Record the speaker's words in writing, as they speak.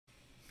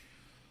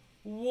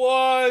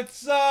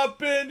What's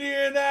up,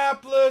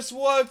 Indianapolis?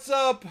 What's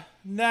up,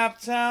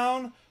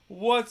 Naptown?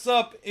 What's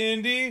up,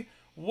 Indy?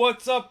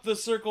 What's up, the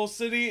Circle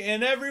City?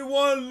 And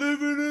everyone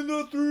living in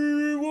the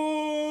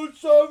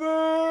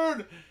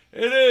 317!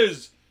 It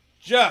is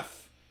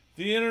Geoff,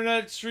 the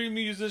internet street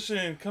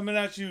musician, coming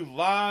at you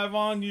live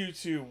on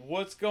YouTube.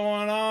 What's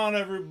going on,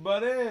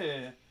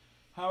 everybody?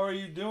 How are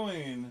you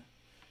doing?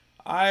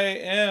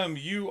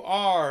 You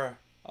are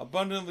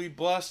abundantly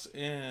blessed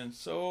and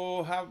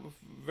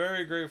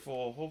very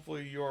grateful.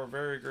 Hopefully you are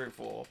very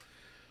grateful.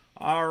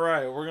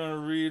 Alright, we're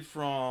going to read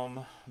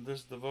from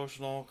this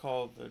devotional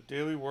called The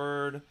Daily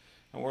Word,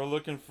 and we're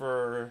looking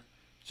for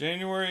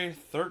January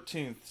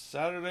 13th,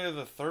 Saturday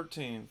the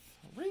 13th.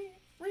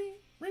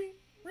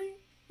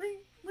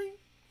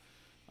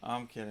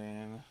 I'm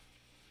kidding.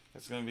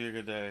 It's going to be a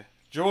good day.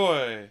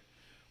 Joy.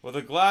 With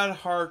a glad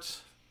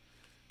heart,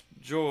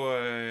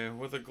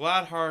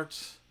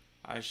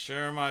 I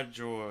share my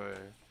joy.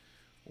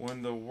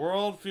 When the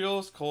world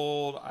feels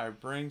cold, I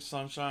bring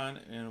sunshine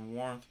and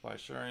warmth by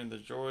sharing the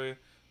joy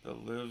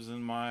that lives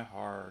in my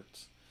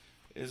heart.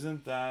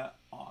 Isn't that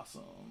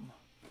awesome?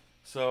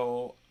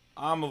 So,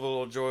 I'm a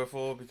little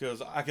joyful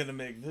because I get to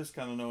make this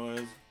kind of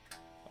noise.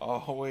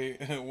 Oh, wait,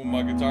 when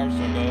my guitar's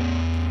turned up.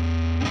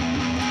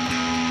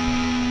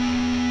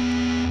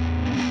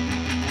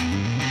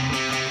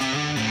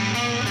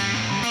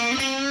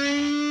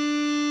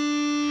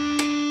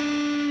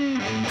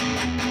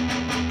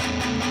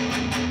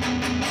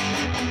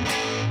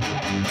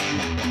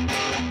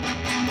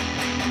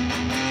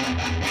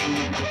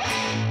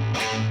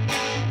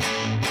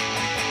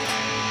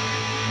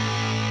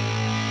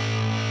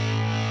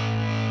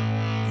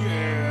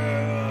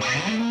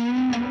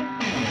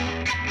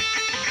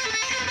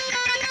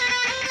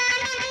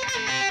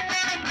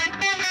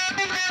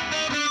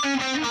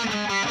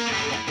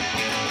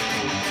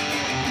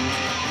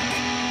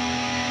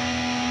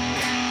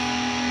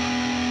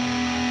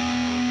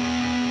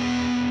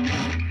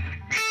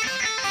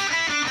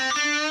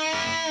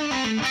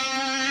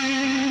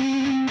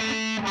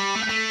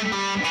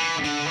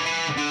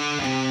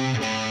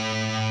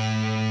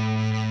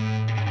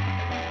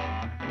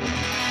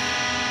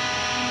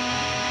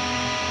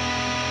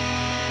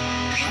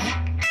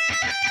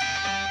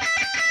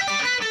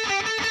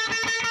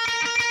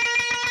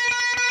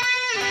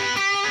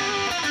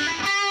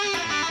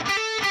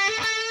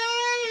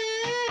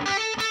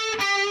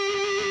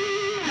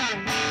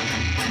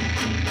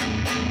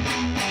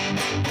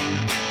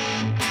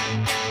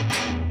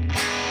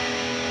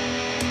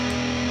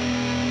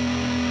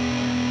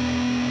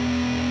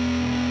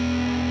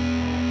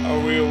 Are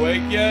we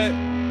awake yet?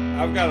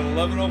 I've got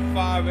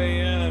 11:05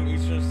 a.m.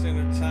 Eastern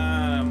Standard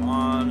Time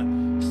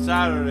on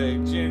Saturday,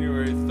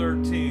 January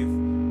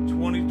 13th,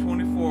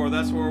 2024.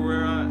 That's where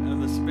we're at in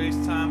the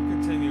space-time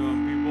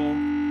continuum, people.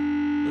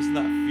 Listen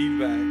to that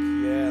feedback.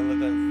 Yeah, let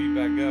that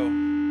feedback go.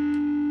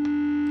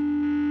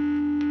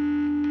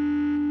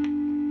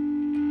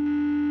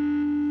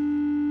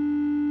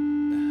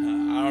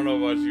 I don't know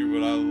about you,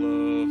 but I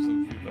love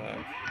some feedback.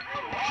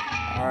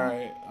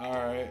 Alright.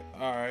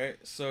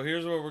 So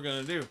here's what we're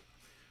going to do.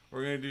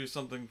 We're going to do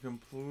something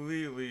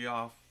completely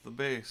off the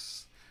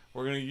base.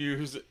 We're going to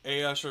use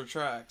A Usher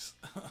tracks.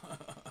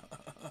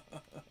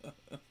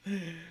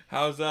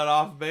 How's that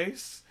off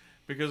base?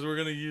 Because we're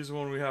going to use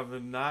one we have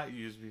not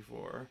used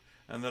before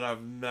and that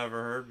I've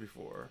never heard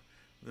before.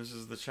 This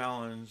is the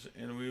challenge,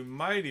 and we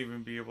might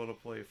even be able to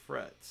play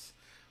frets.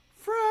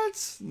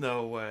 Frets?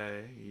 No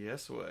way.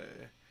 Yes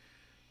way.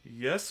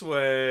 Yes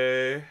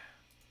way.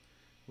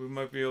 We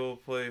might be able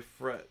to play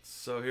frets.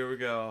 So here we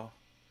go.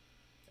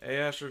 A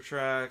Usher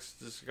tracks,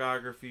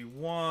 discography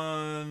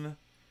 1,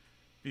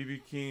 B.B.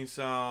 King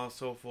style,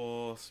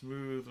 soulful,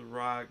 smooth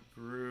rock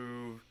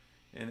groove,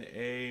 in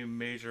A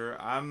major.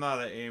 I'm not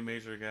an A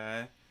major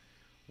guy.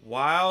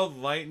 Wild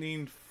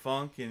lightning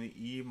funk in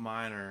E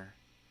minor.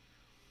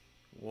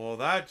 Well,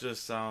 that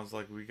just sounds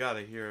like we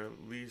gotta hear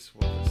at least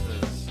what this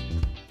is.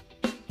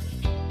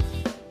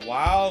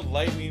 Wild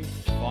lightning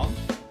funk?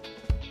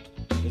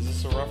 Is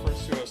this a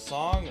reference to a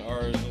song,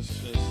 or is this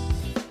just...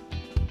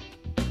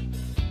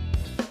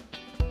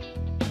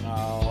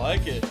 I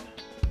like it.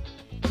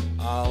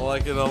 I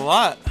like it a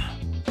lot.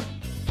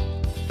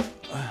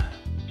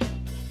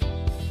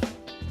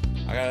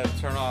 I gotta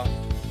turn off.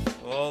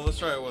 Well, let's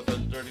try it with a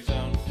dirty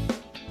sound.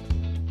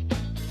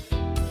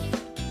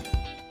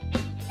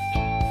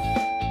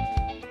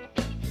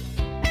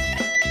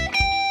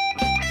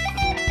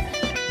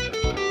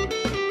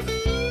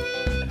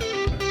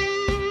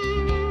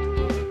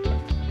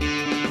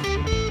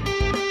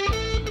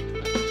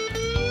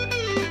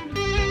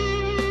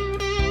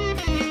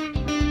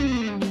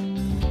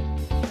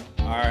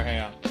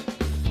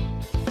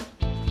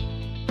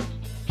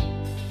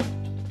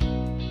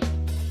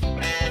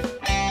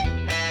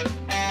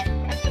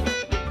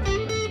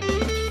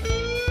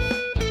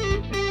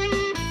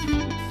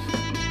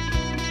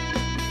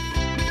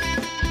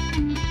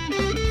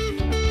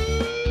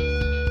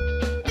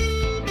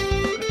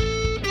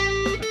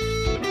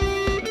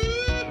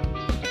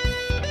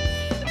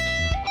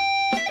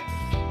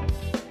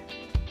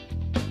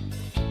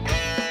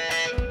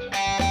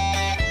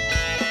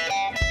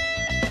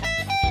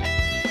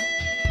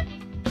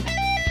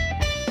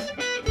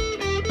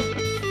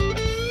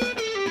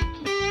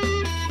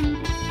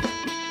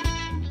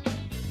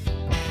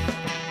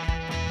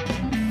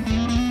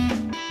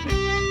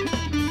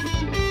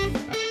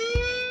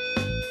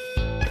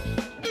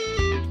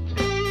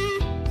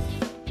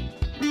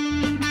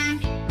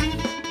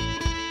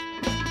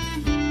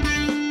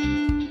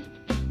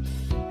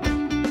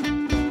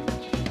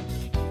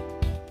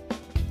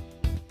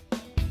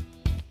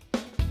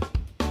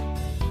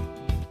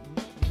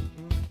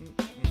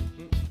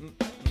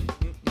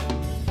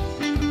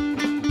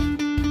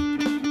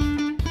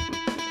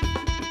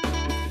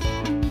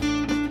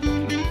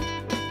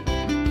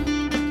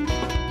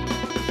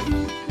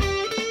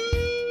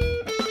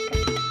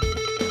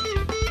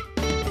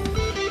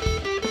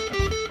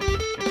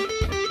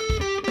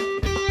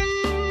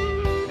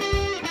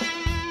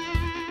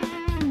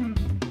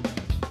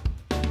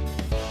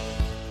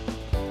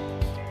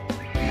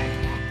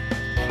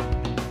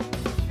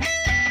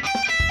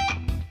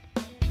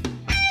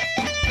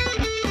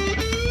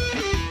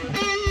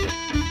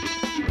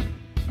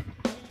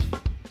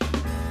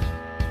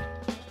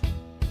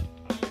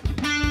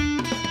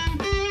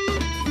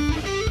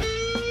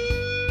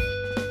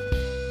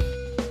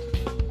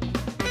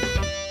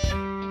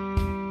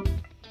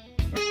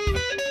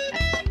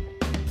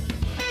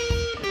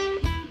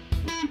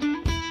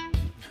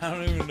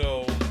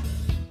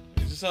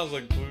 sounds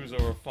like blues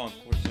over funk,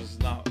 which is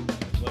not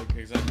like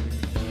exactly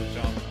the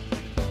genre.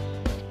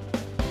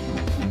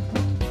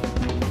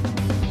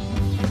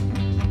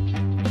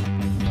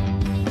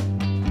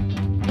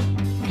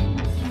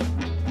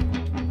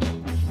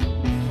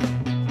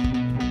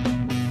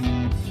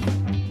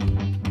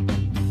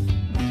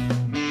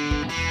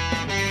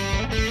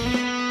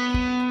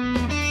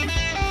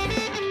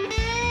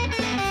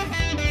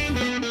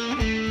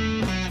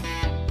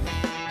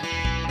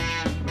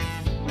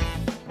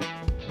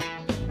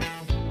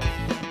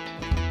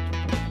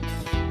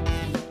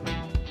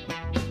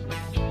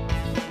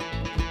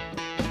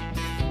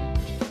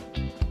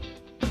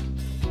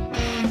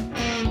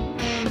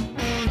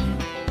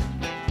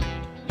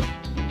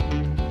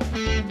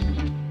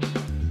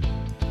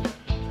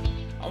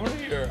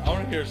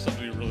 Hear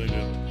somebody really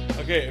do.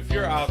 Okay, if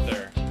you're out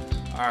there,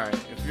 alright,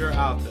 if you're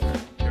out there,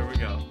 here we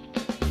go.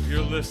 If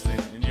you're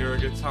listening and you're a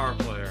guitar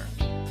player,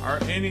 or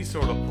any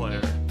sort of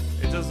player,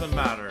 it doesn't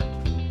matter.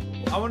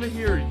 I want to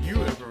hear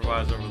you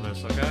improvise over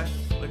this, okay?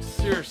 Like,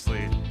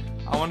 seriously,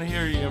 I want to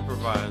hear you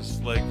improvise.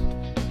 Like,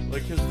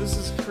 cause this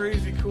is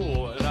crazy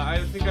cool, and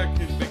I think I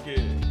could make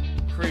it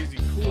crazy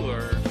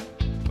cooler,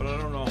 but I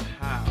don't know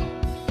how.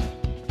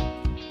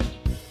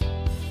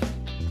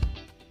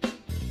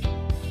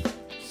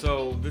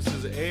 So this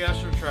is A.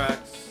 Usher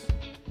Tracks.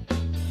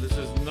 This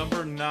is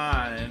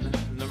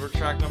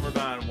track number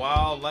 9,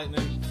 Wild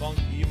Lightning Funk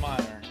E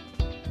minor.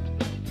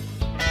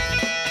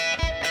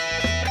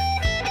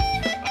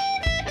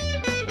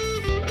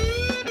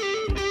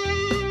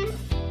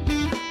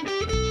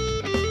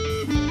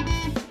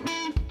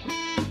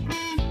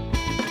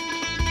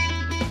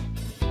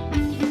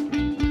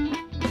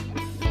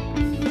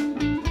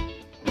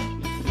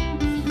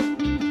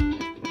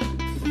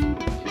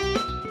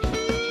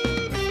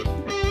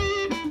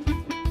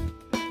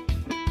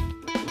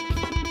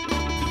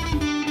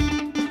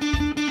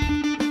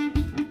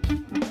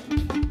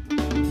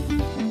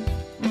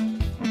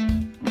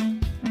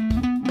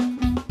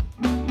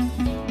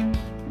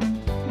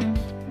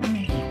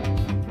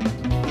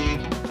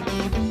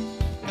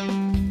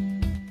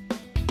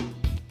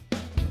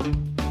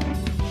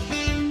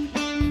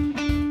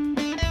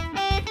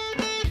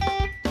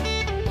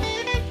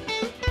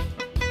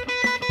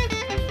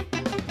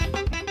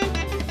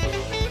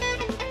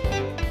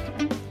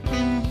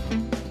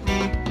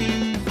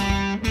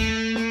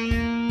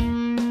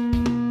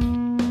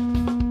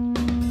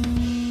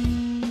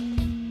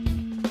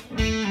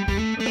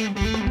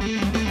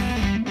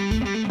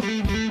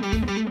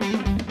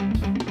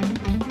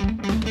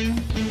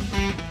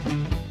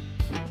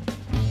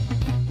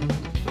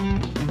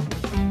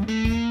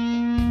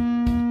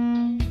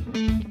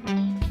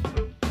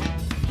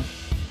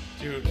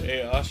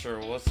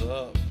 What's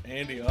up?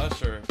 Andy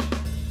Usher.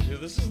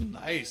 Dude, this is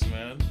nice,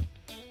 man.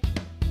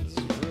 This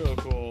is real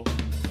cool.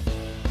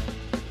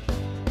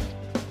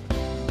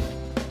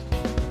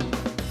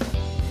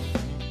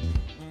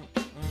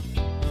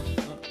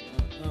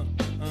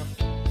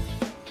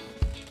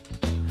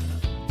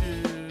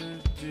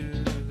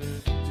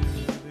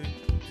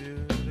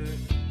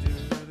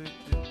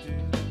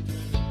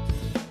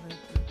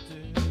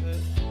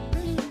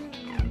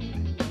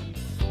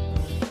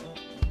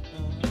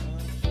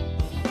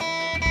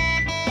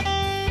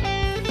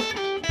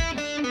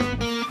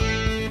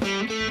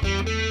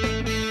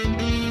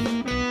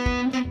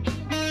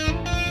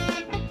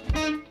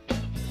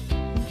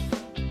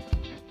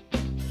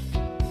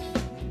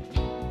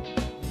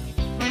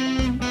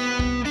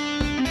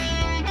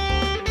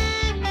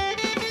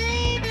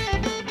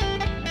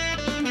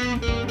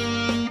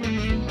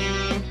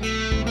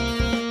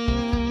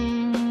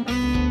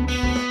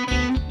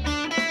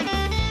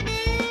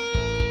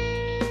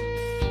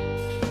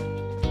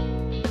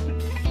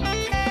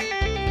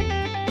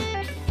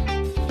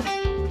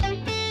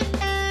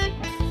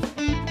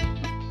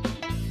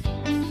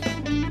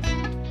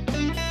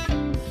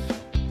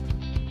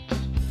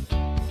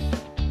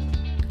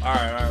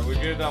 Alright, we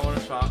gave that one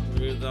a shot.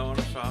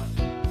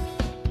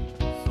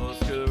 So let's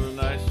get a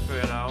nice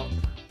fade out.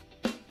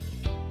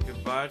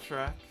 Goodbye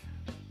track.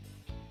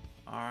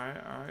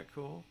 Alright,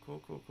 cool.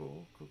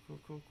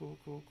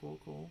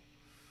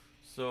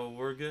 So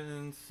we're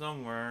getting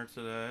somewhere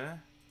today.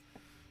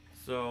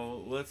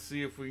 So let's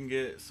see if we can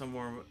get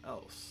somewhere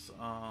else.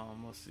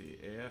 Let's see,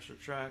 Asher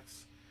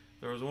Tracks.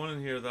 There was one in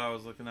here that I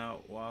was looking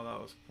at while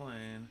that was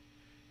playing.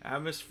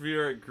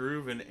 Atmospheric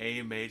Groove in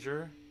A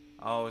major.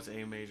 Oh, it's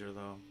A major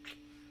though.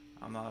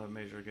 I'm not a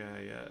major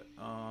guy yet.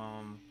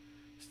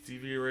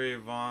 Stevie Ray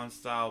Vaughan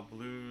style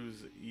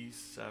blues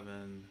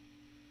E7.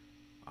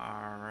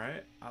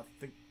 Alright, I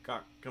think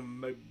I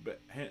can maybe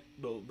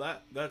handle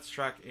that. That's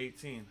track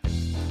 18.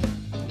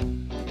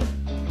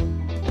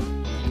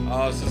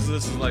 Oh, so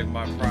this is like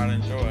my pride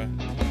and joy.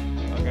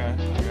 Okay,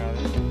 I got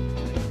it.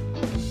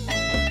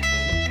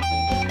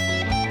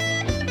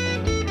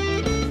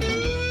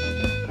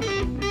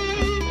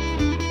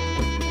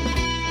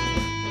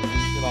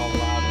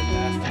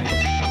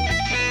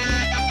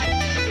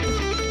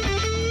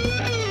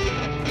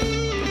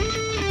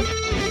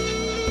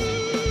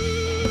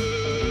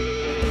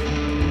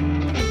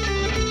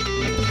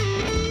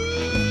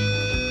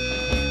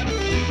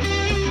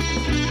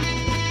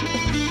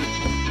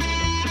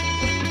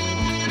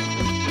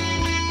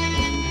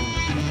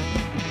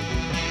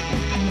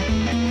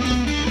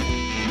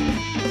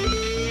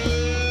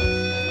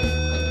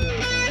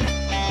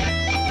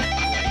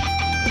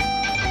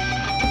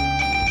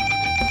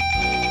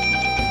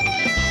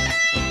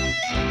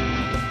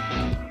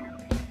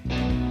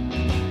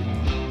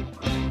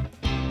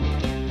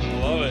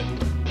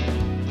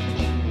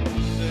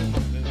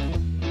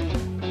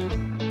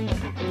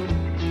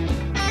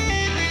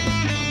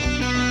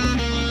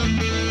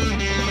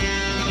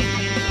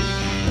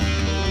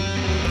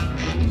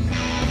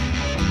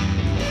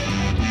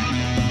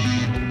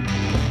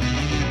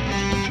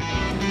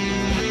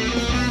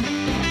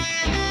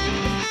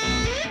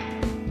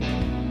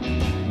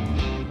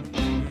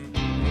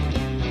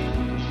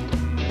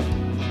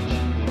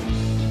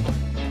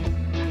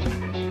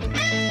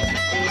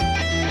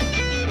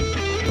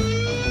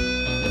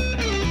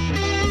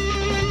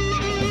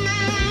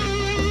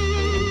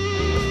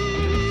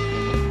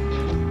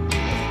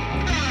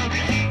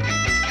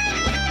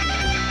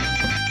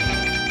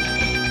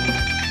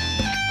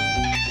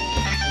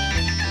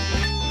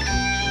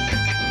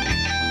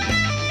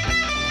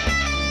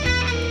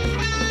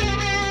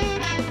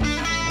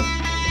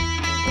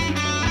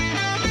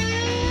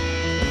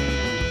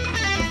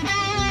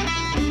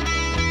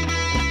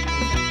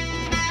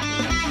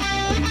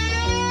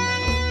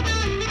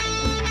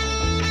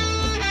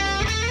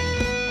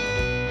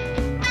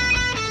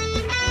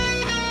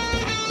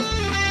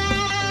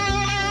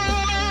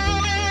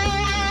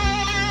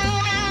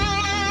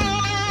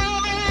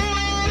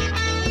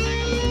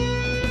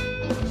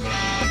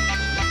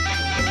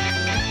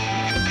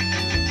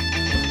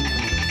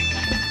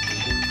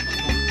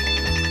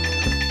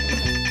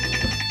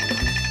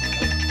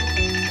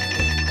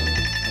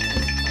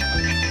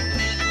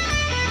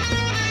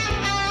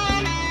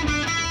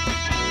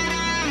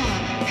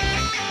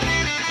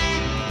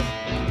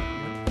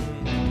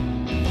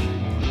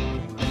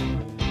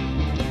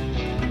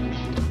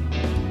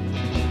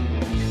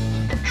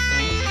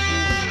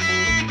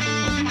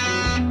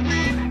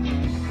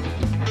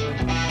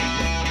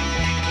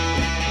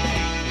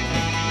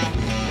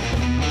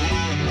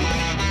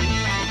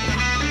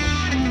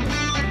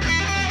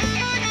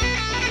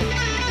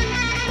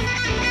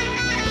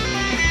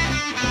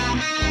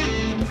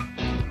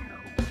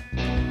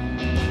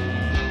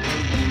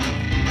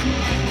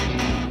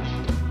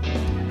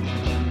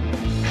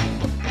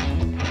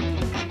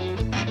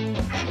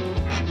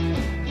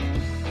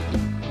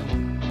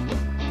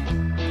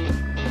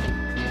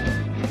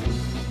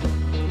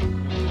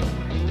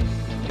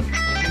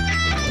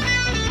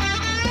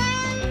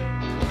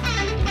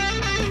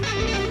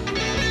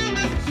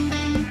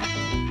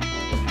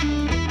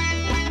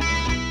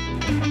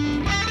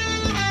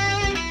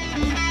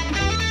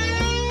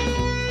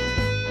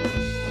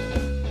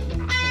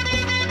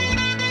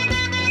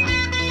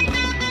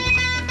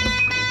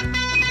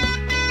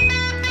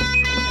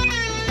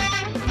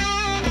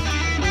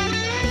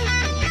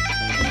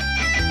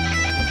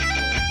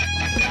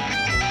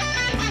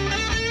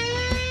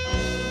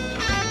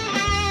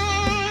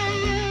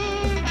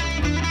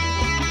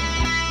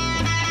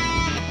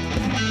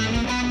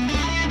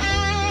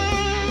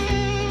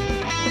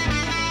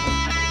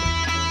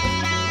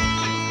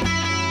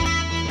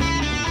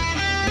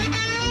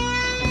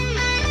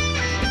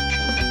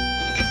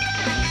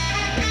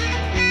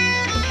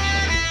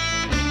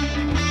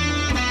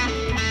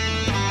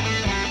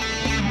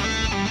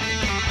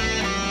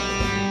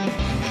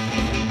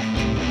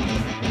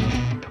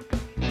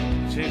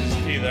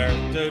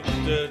 there.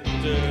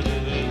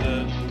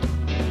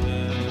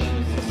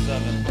 This is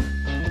 7.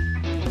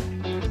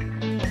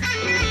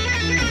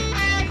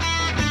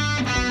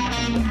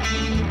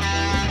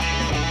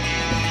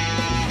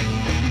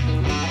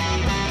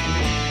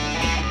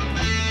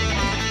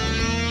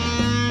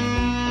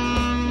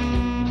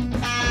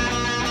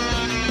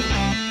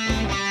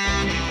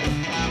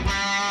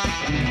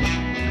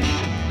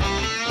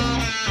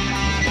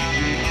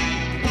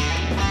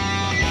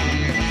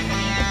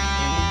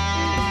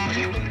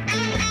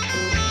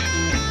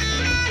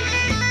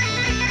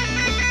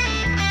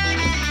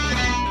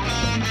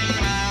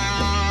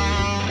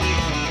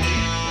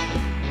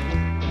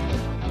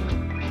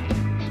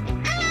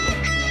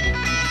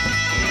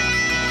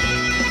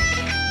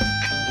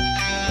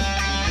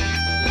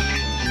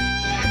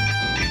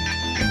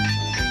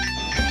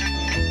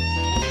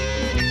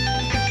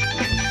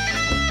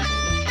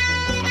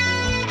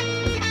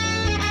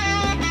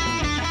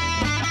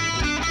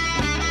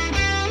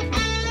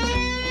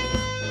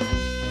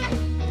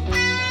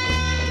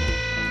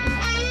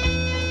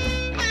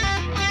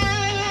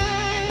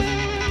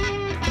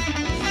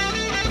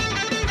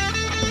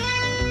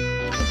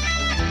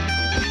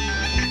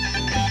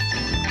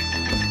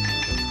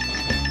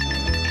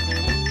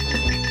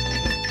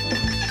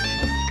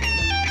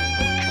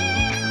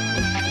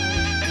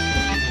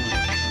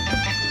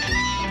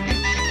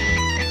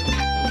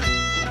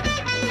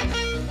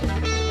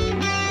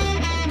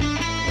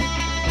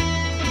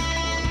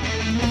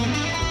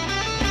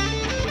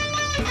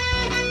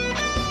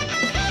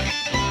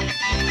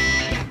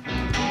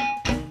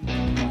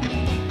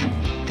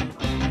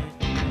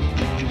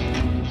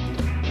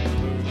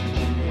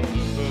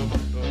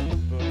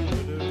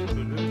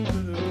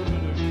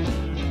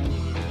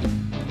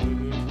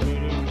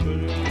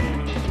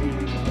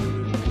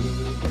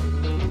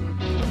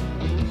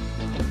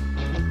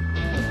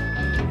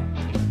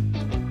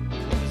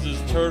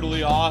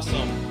 Totally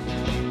awesome.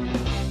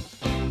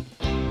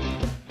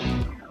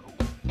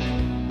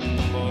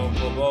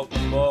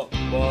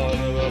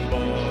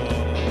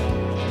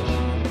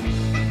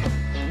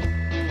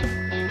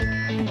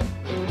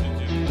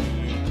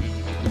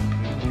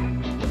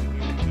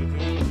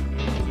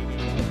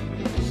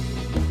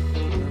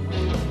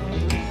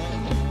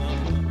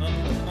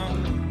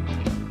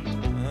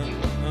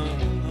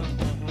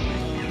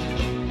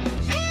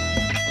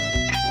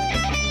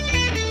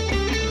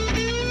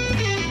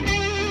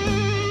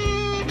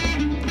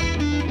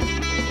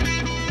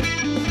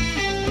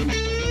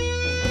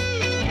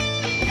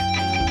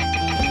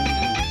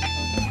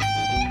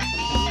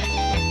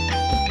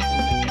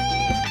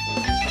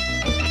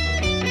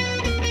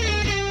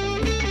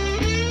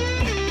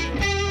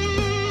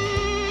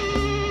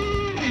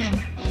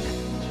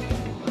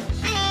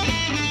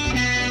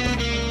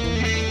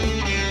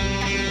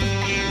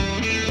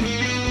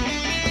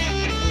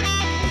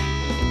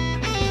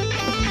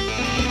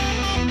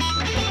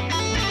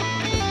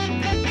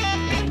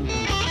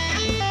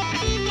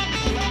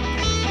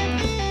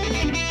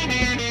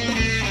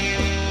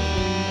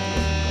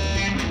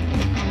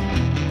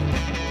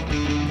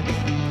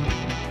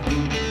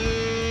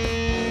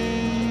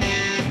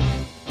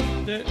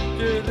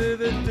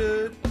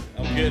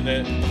 I'm getting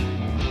it.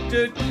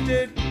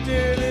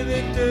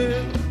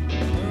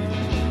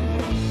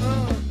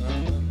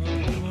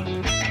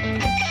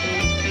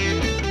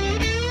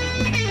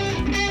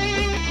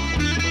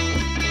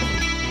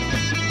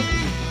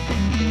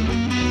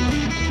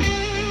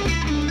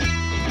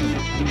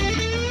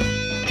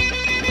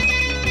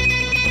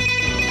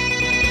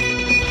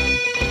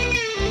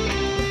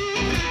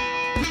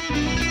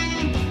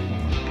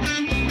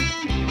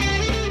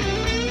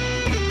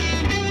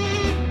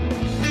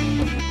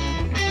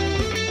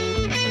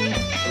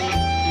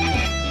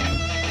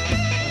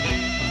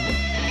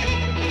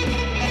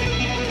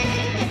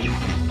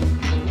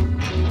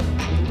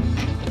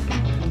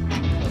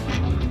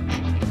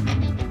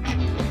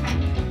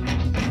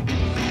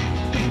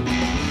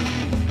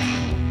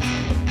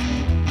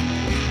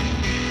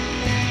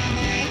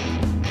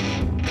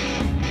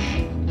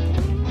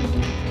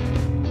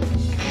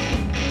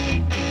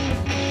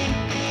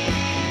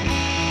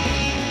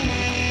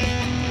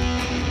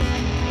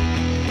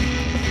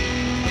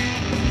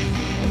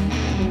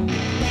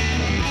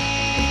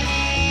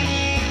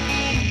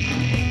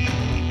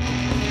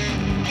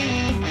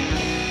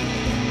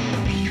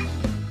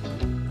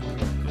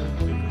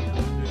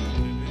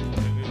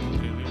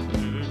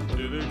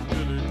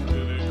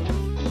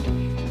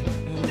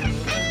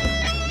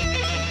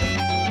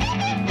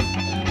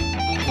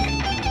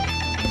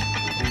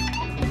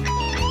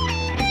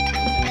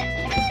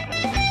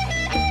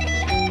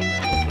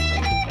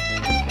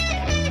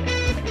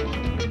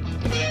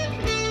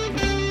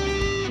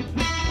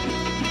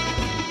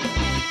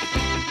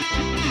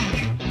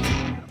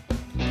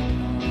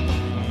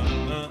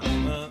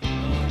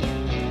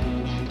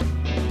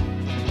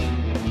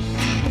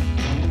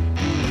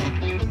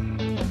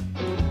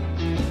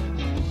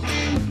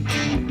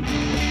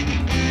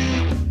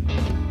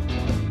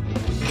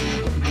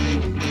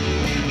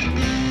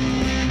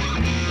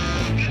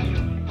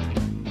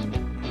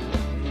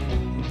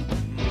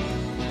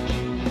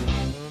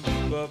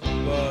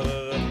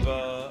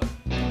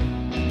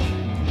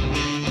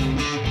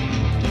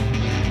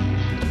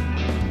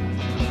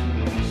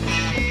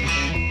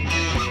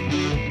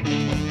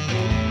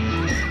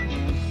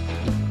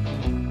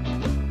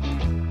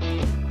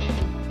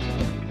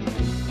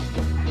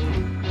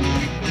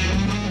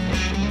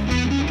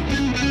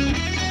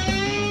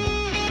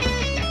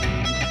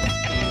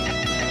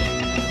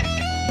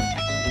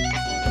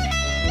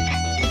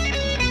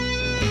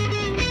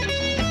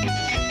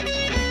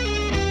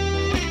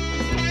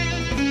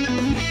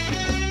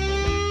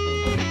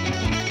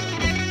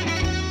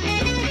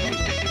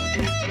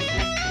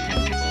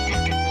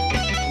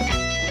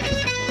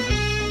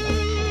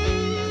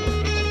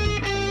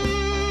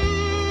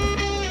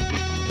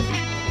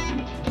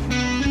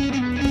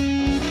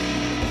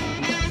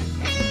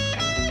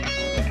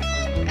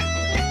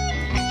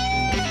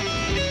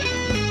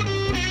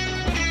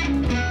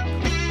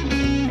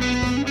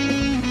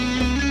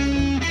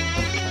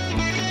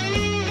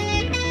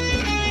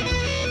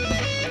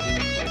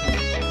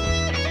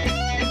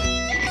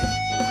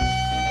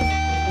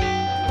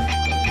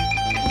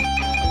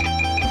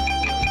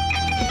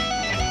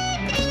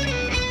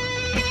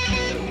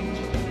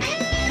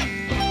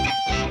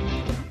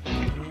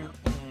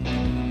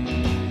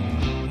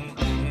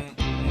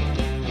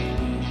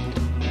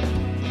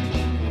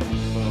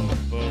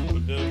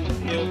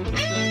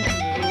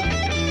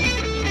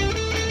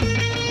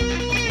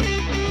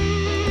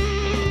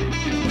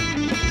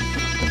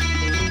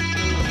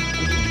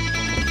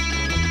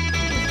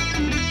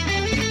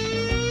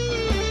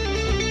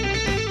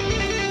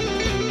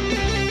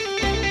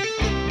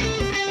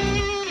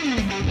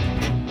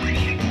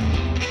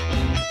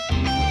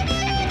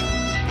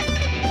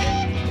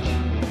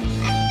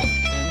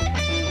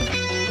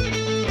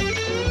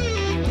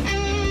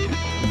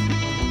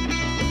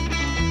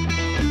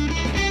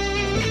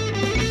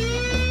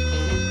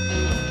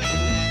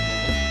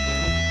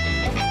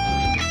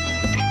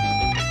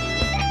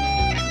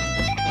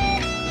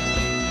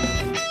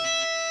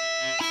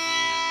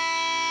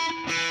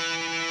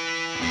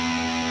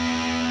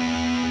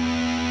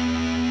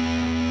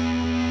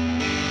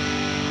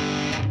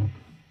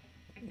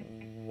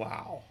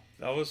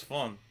 That was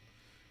fun.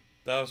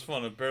 That was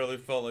fun. It barely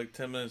felt like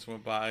 10 minutes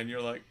went by, and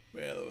you're like,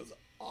 man, that was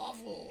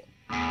awful.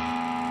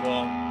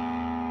 Well,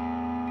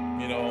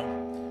 you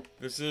know,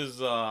 this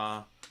is,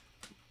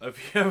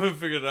 if you haven't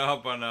figured it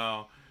out by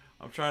now,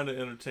 I'm trying to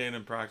entertain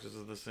and practice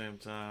at the same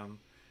time.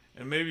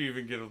 And maybe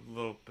even get a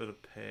little bit of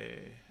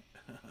pay.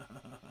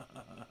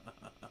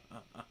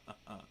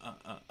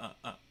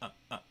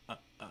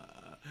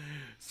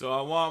 So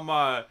I want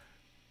my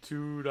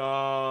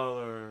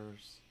 $2.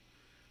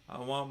 I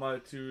want my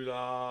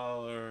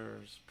 $2.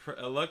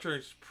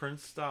 Electric's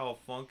Prince style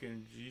funk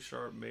in G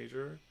sharp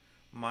major.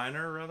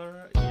 Minor,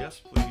 rather?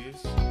 Yes,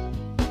 please.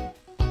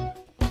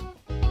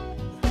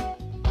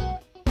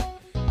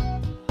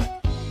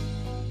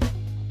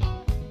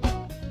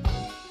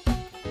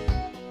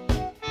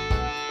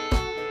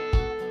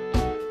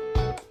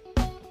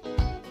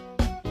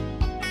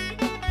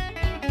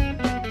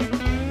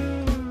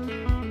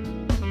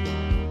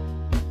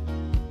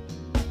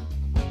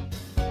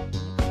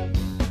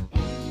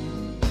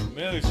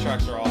 These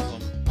tracks are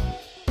awesome.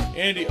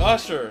 Andy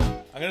Usher.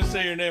 I'm gonna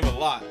say your name a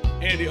lot.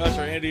 Andy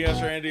Usher, Andy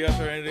Usher, Andy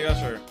Usher, Andy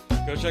Usher.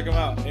 Go check him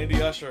out.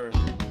 Andy Usher.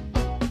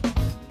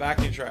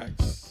 Backing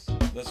tracks.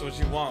 That's what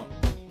you want.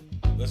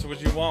 That's what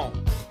you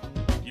want.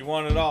 You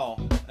want it all.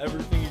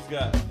 Everything he's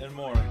got and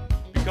more.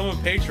 Become a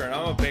patron.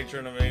 I'm a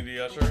patron of Andy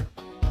Usher.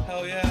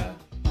 Hell yeah.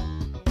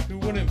 Who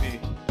wouldn't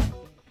be?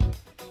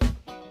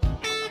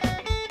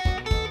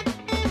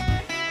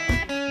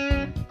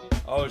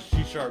 Oh, it's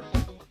G sharp.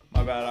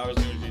 My bad, I was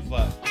doing G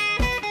flat.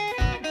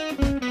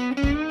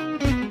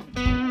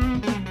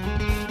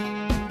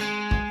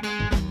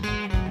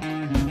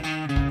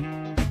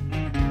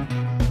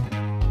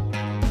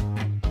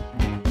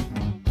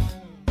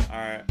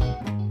 Alright.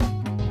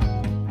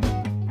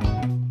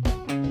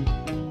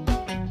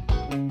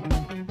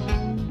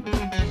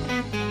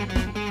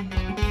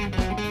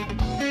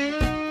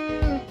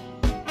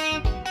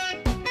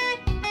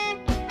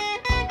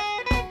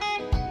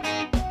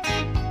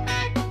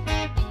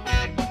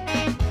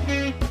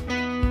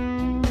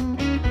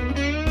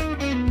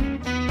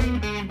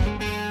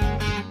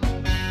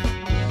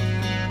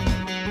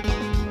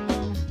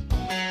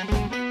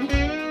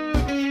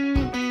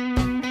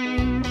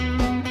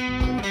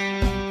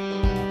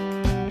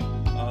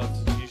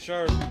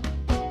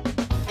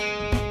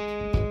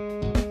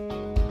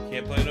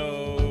 Can't play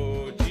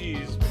no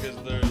G's because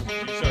there's G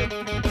sharp.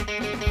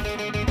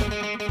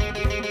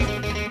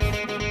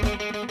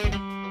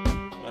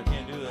 I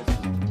can't do this.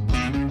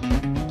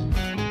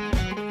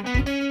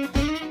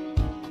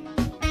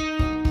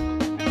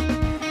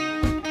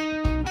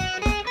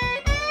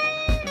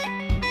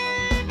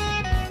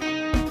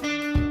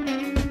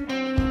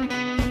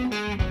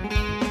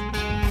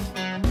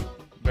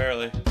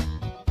 Barely.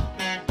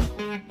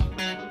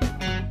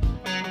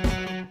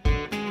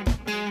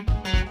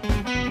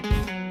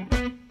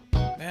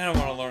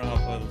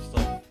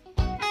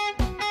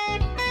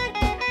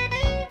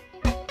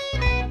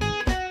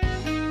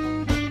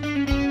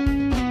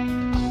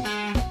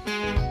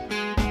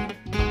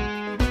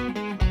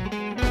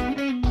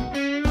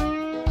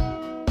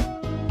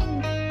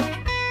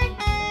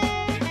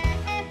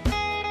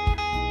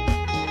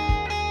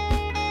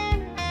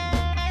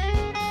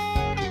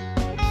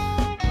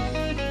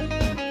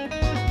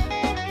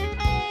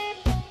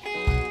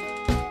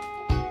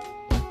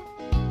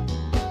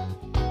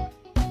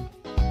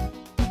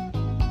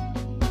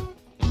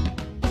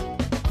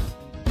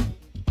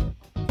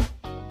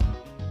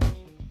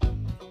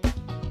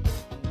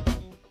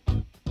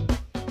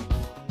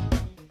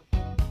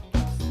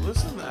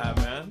 Listen to that,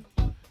 man.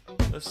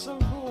 That's so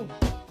cool.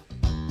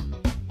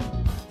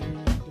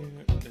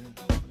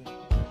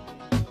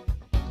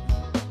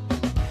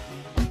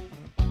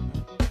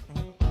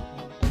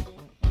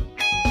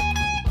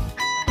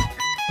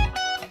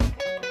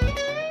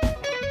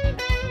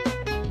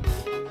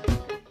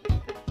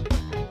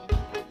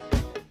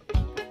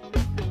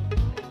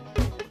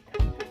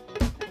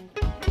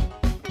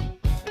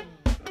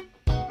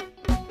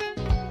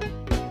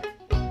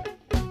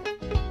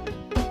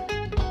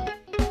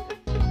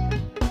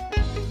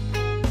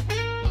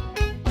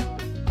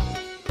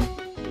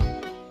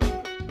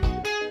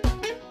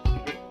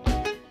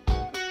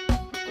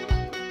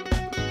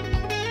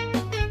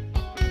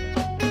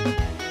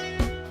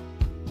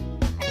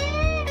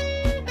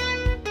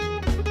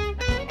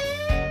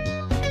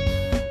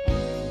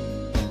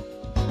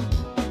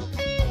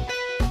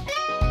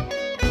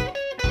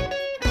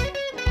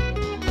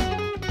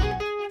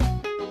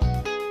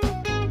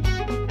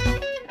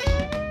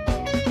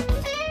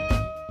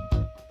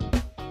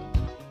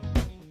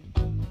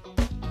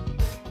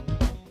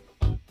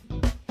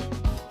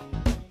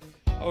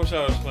 I wish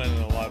I was playing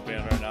in a live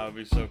band right now. It'd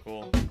be so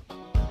cool.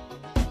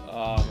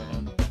 Oh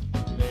man,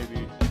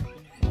 maybe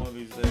one of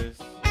these days.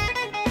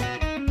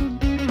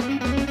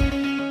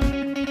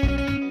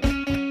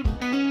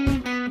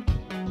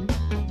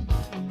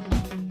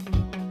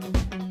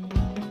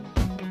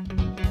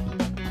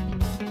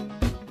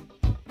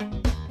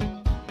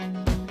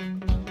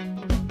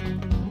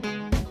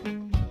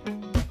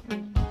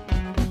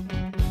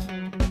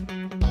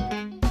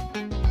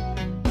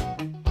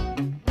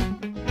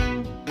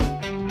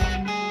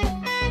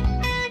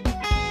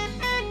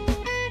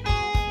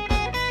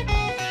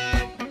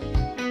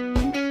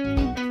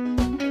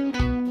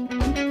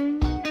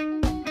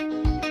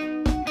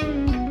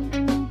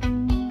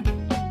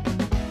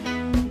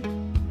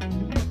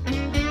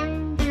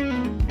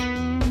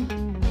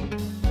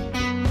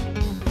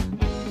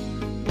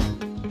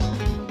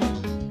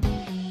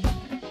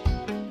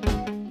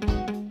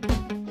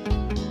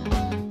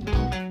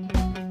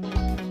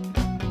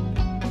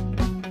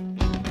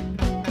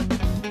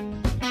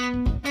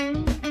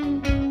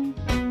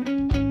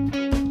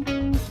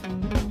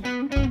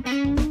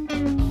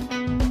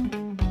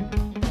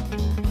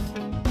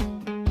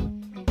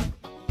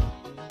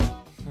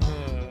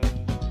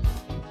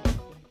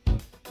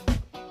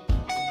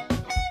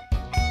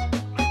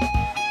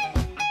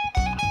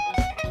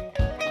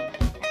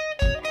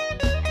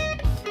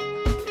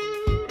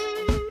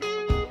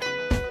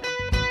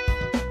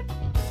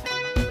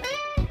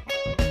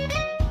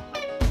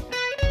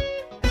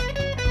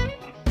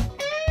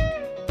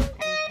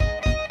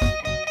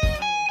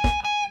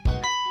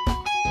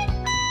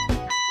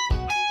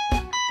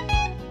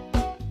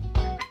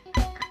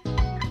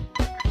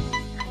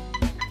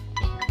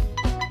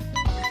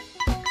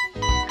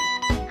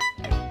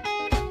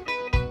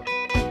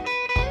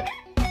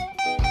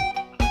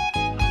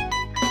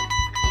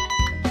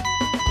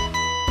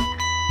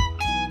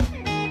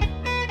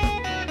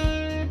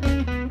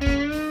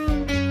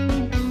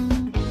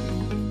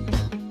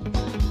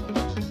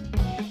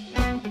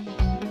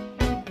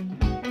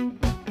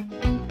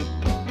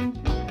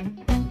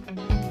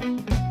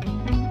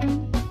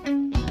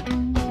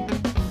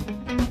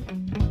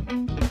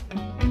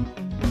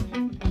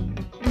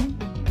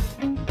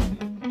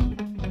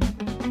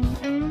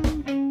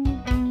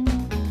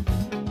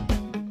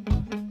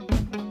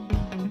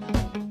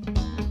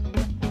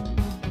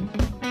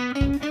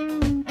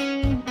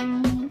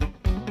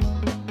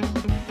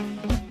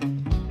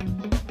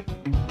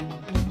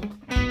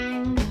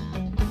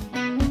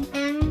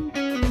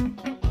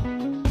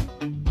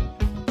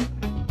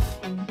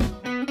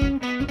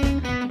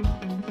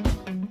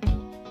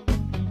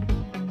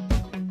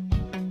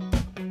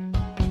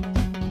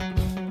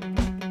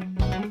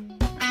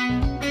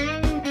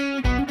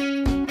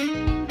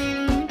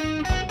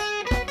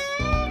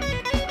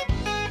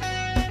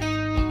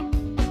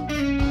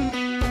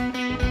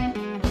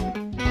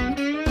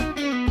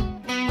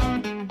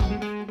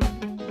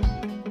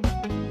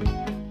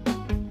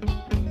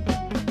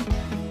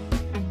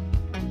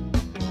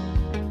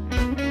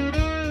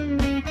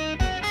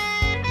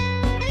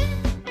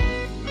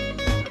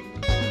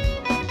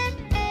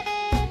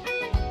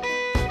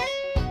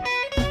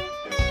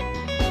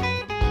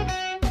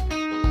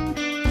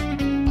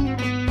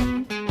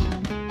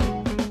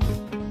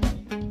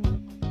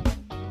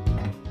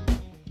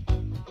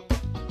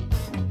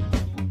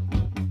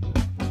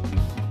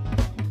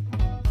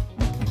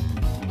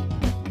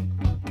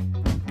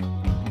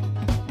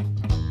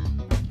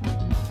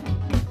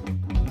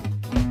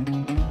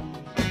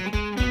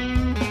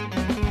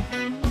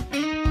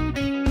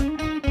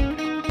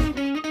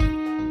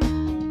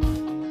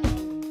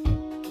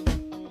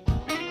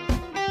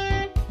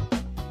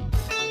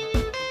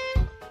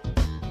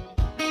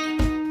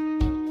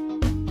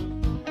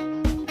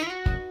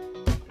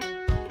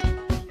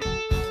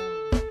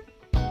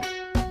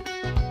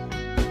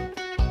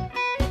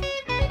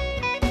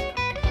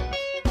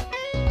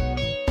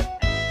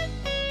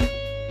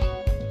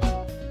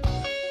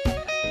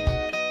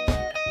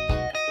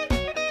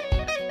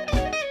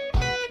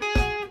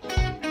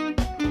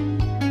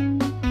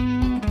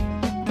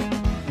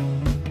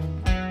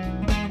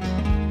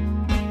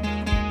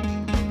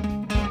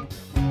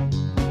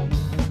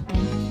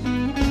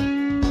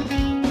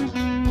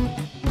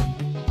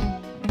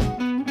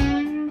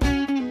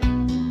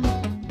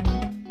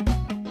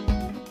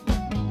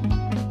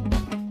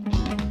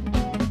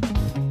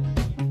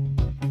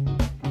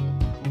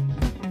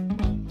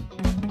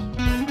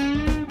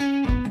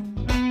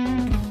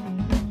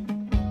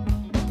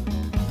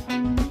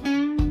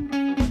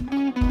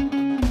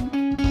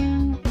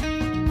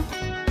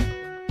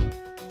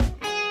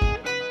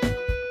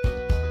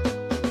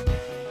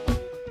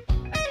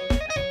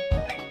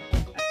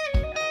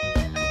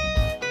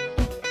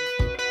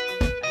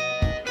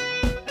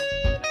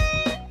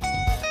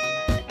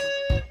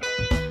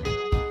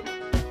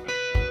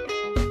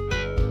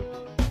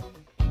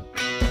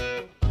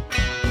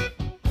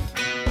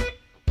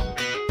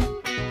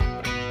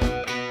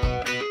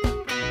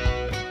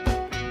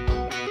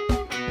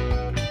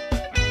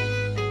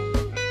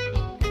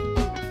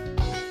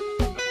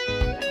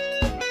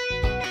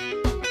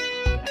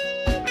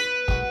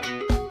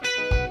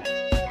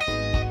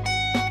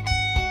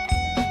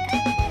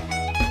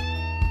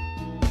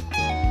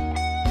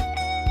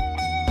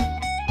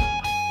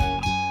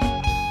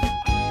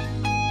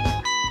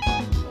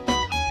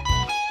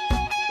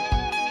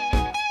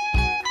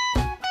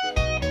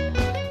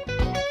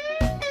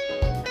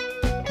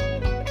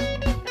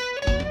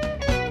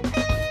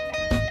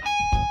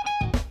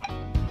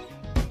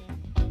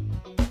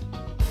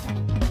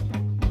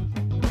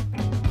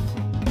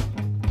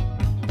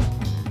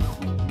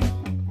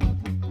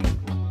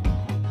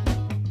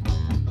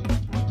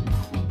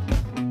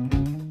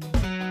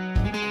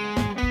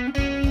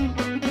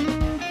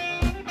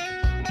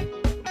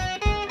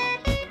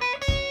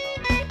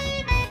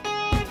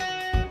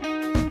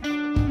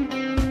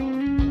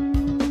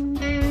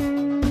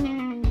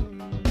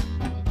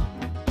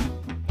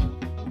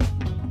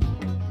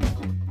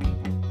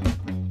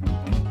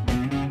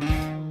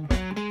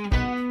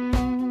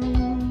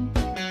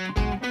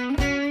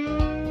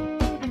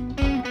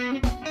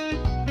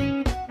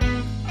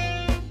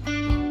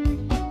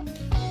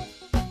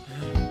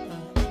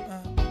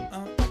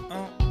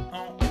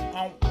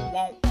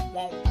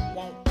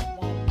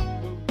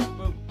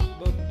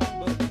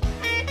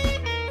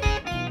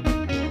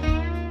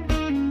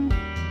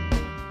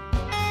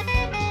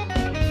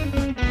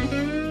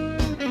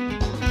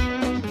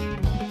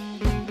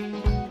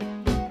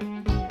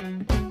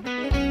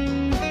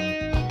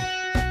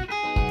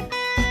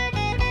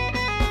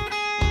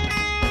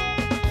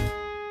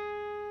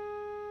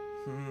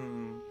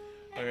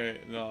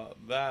 Okay, no,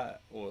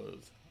 that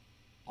was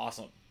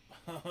awesome.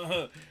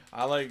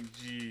 I like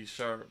G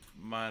sharp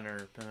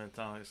minor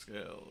pentatonic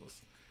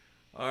scales.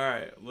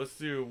 Alright, let's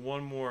do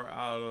one more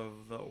out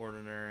of the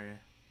ordinary.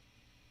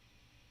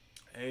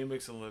 A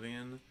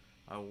Mixolydian.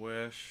 I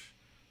wish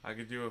I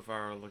could do it if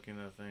I were looking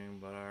at a thing,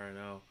 but I already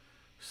know.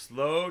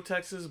 Slow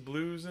Texas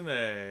Blues in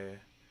A.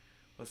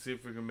 Let's see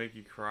if we can make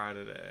you cry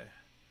today.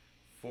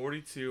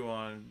 42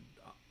 on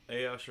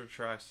A Usher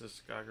Tracks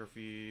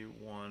Discography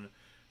 1.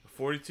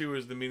 42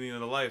 is the meaning of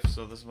the life,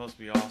 so this must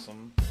be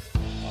awesome.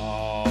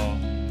 Oh,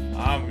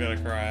 I'm gonna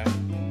cry.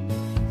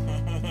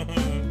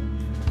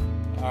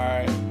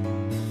 Alright.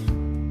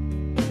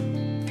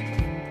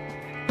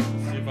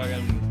 See if I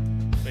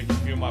can make you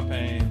feel my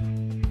pain.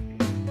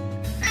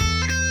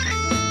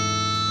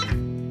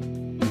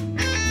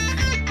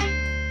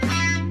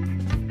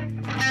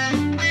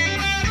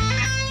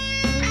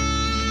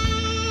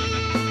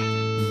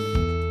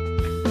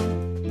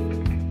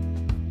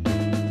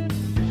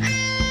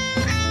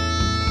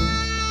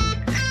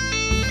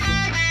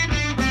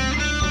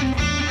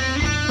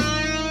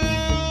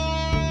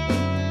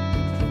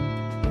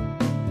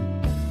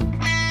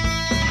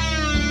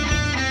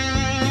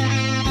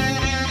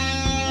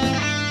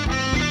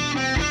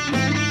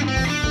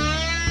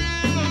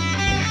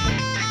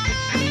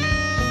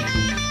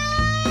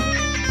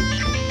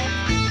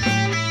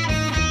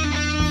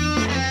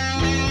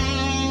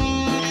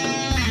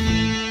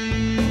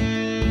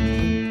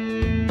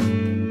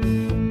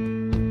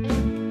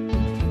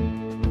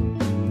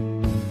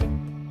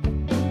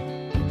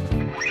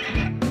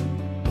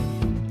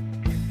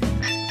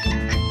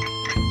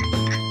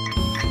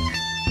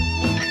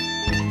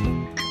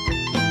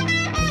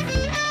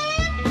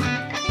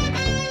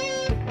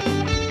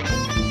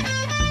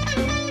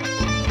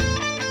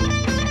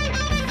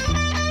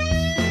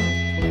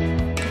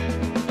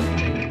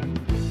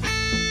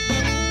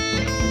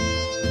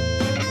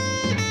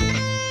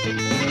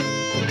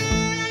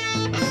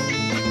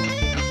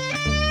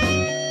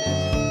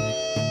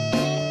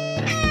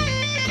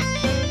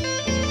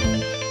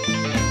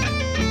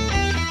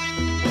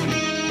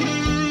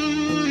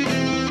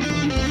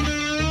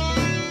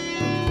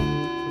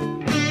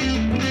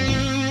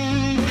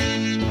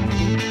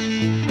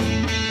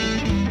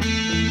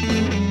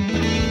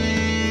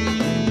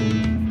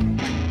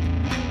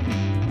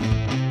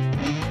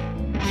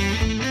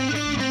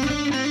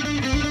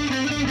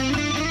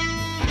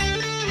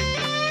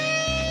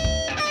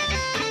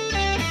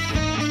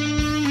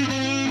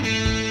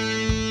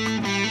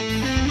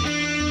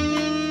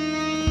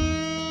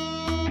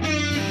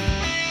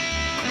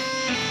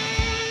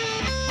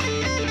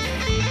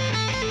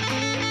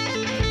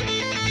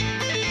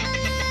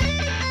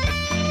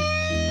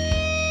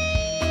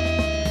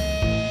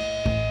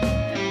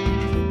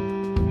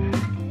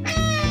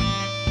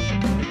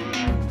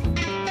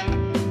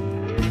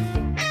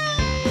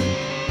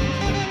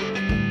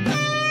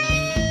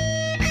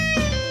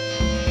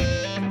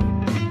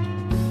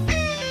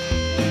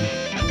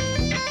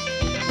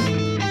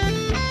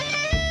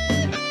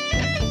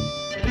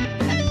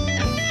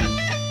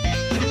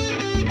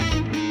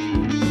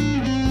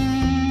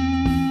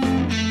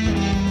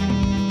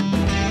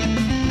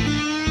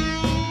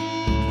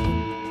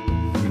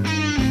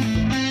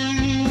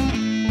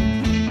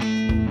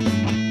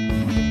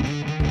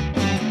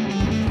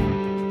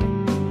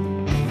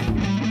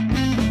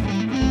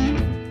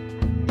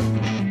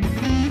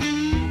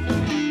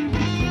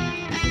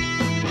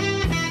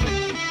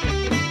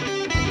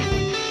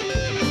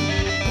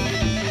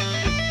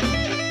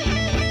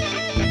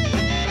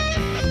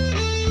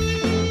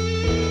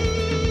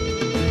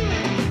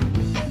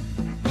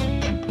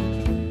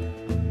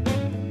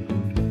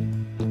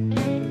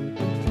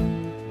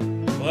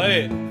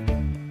 Play it.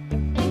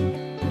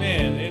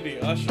 Man, Andy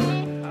Usher,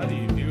 how do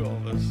you do all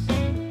this?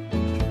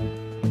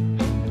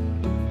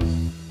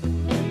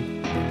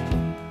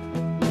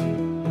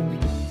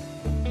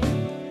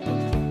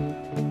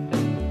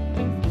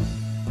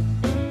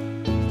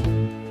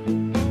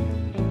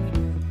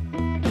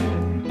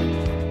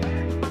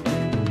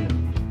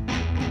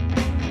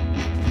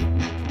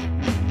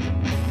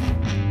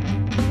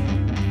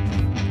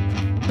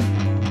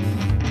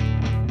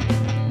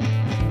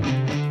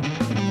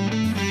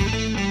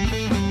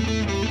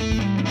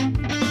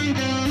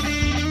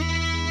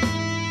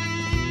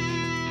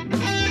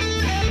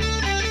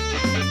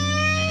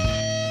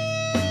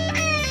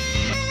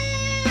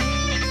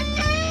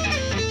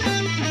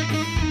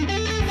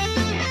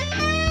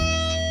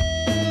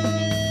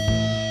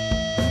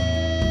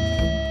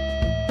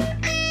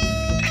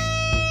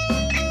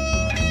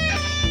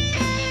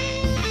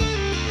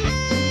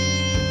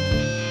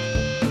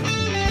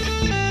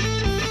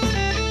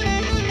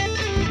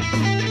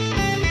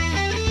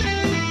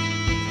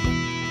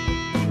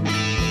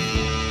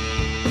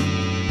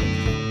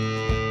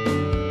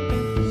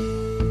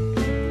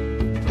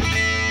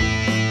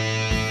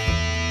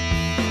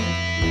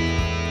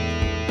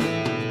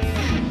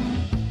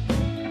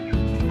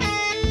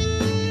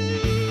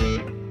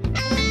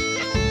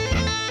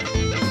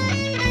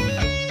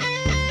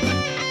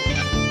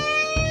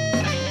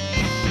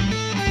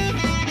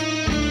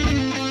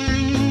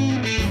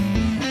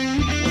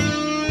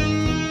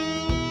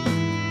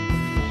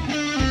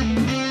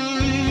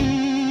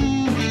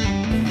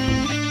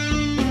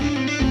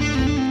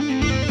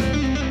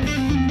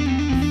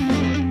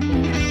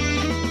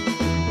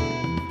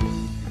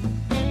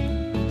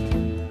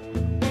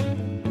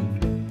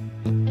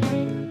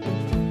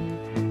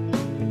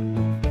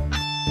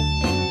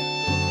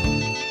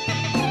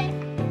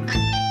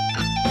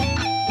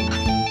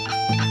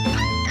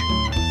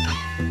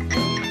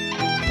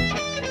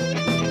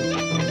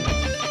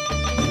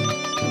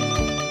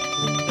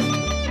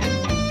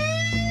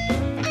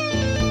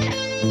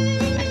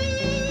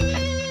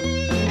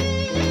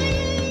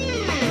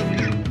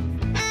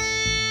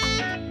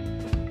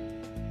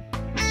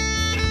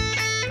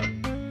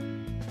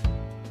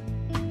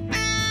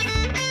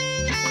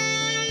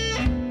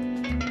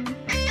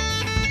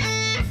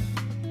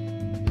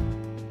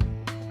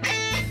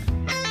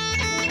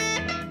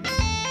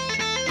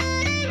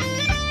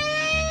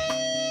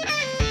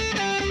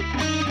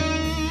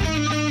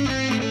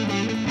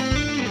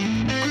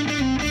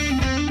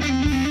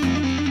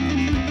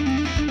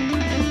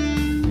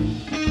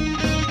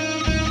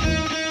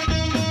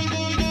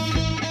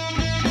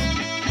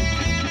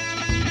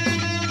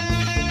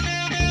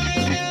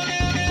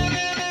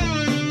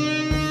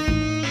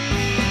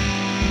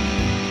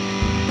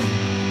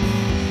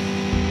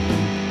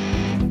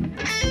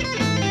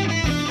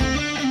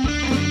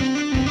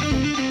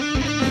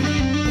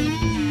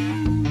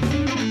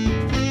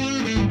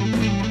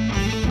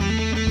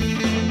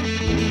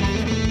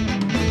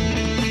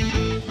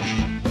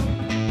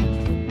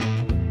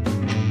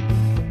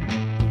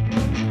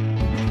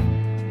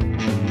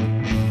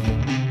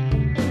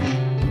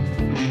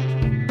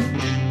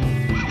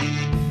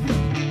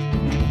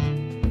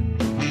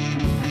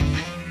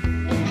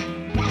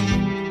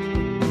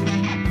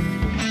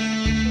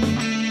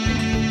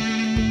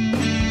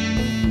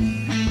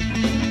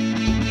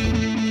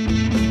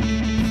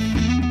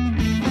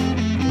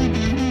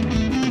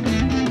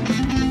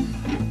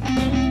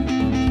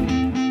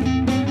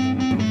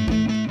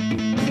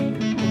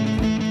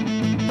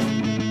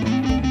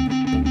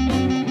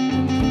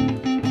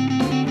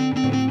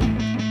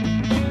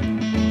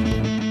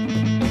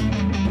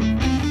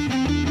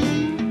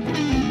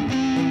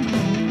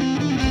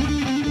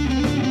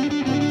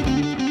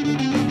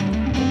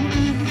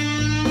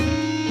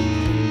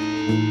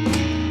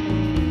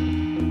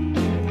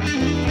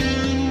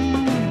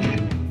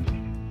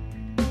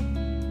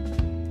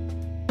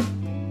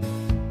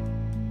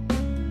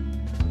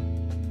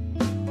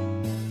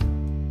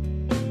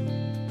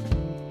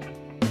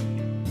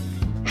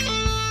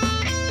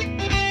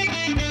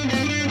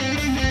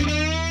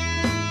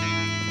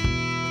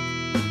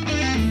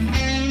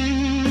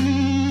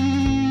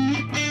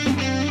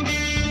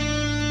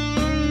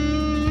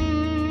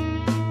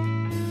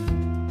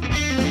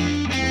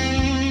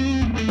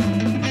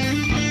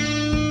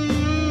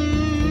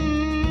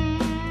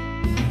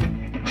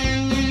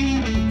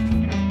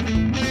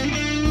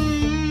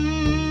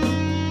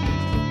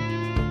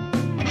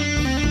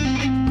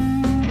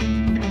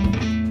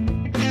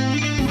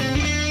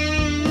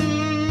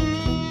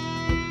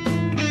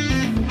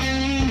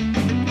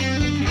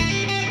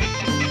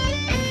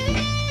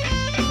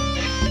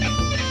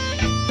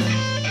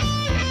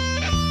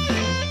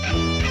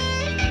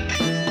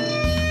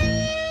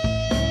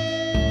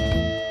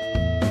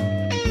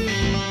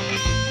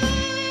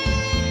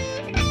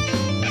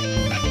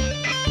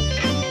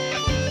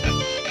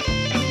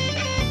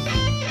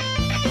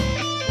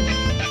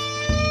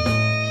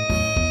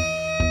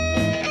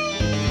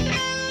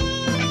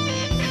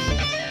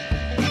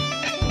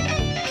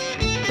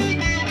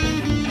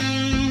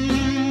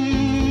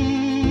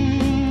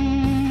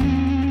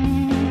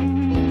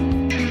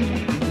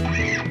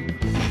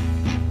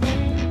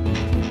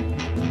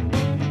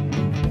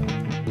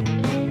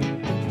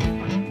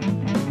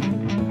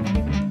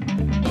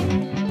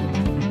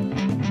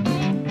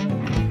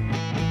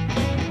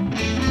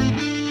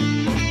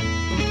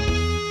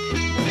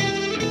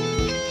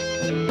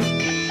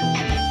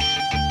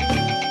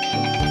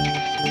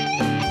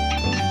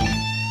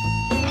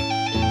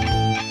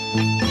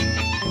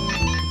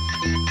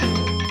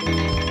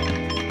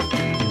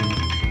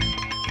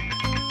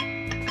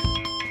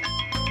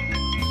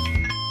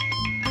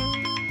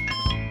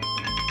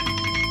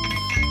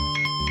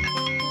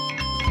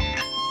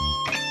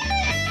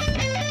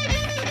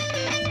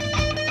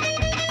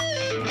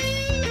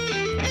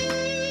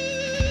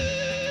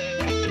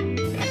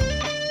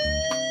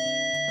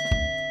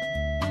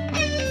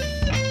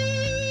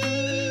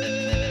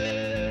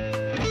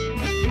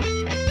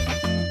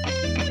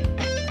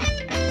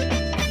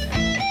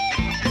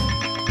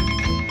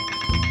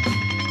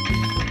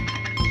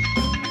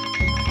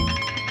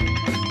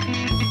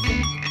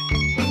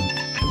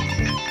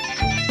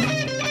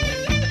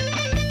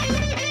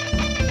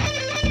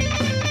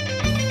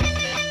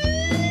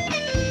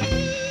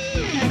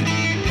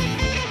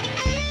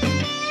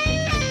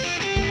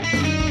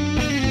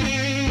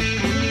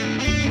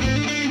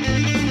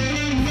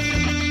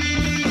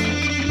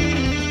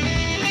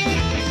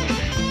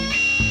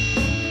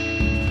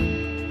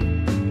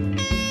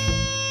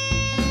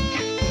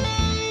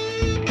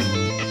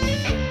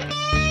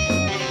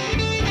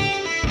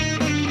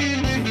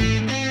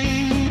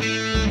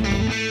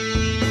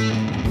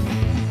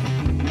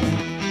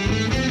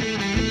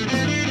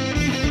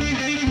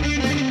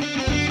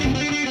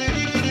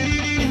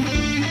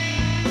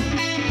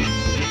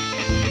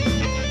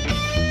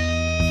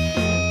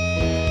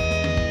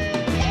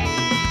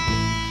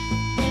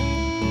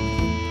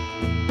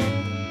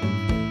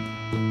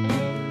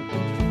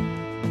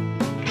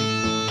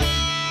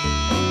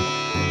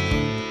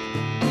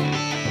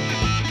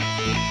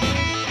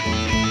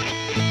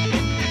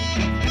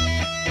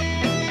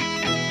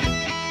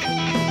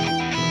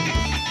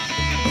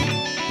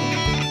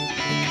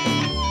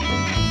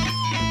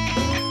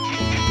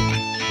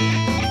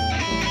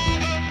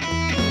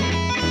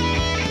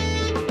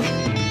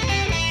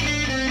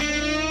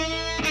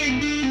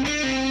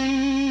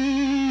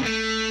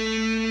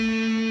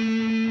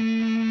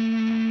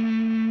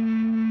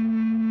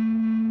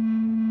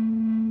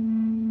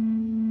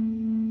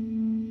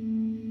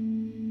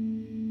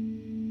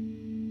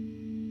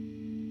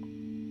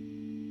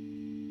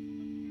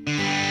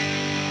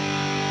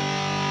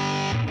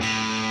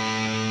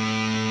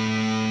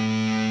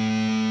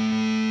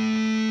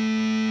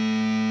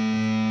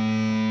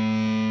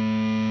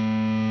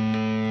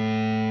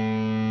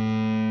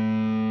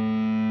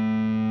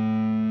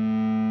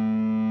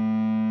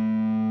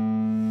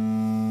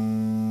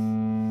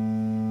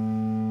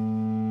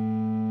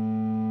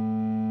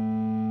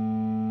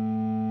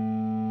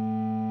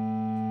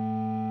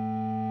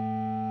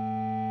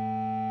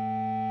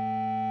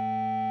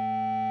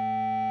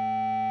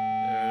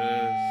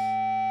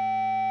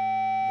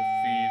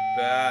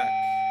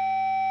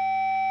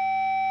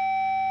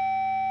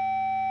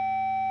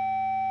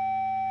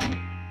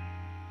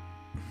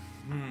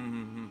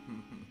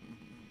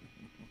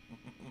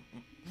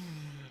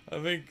 I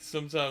think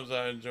sometimes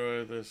I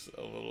enjoy this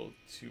a little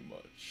too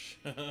much.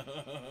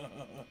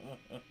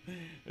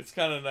 It's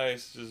kind of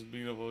nice just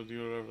being able to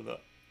do whatever the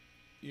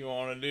you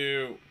want to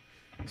do.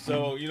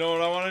 So, you know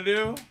what I want to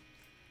do?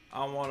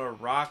 I want to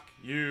rock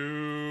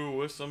you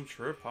with some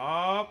trip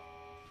hop.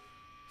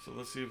 So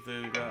let's see if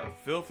they got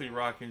Filthy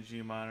Rock in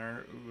G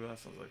minor. Ooh, that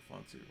sounds like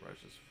fun too.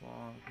 Righteous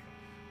Funk.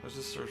 Let's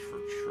just search for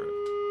trip.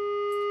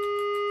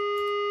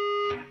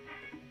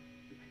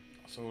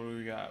 So what do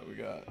we got? We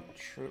got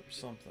trip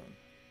something.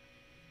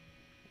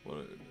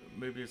 What?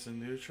 Maybe it's a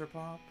new trip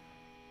hop.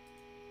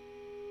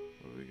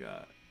 What do we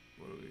got?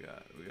 What do we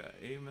got? We got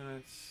 8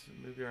 minutes.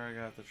 Maybe I already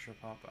got the trip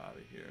hop out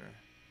of here.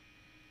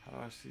 How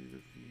do I see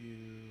the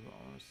view?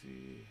 I want to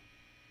see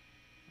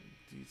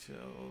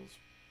details.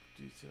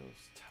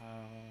 Details,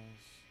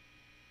 tiles.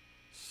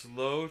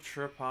 Slow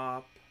trip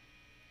hop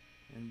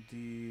in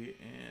D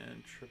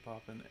and trip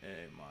hop in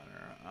A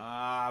minor.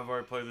 I've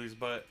already played these,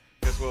 but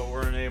guess what?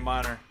 We're in A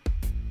minor.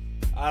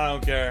 I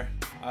don't care.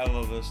 I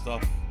love this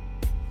stuff.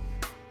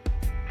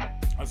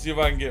 Let's see if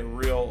I can get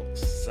real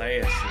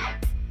sassy.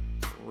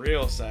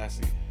 Real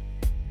sassy.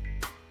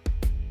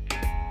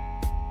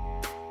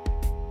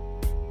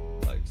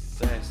 Like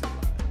sassy.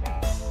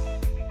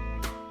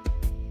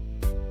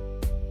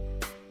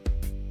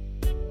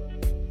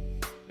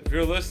 If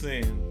you're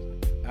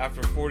listening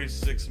after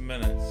 46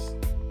 minutes,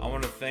 I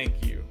want to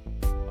thank you.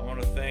 I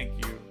want to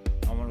thank you.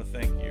 I want to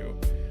thank you.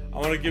 I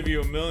want to give you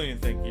a million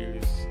thank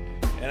yous.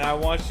 And I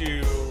want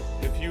you,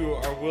 if you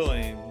are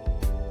willing,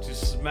 to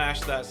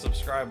smash that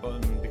subscribe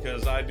button,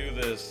 because I do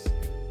this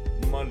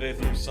Monday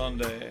through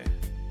Sunday.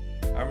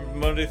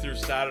 Monday through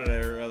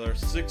Saturday, or rather,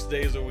 6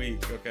 days a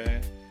week,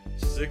 okay?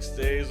 6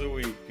 days a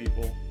week,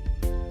 people.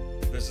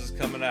 This is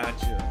coming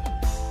at you.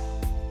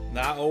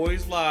 Not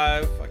always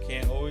live. I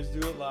can't always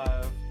do it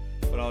live,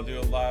 but I'll do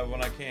it live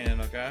when I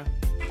can, okay?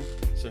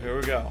 So here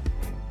we go.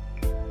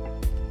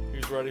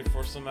 Who's ready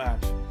for some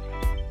action?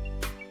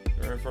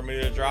 You ready for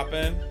me to drop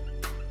in?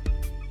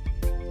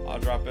 I'll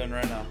drop in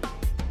right now.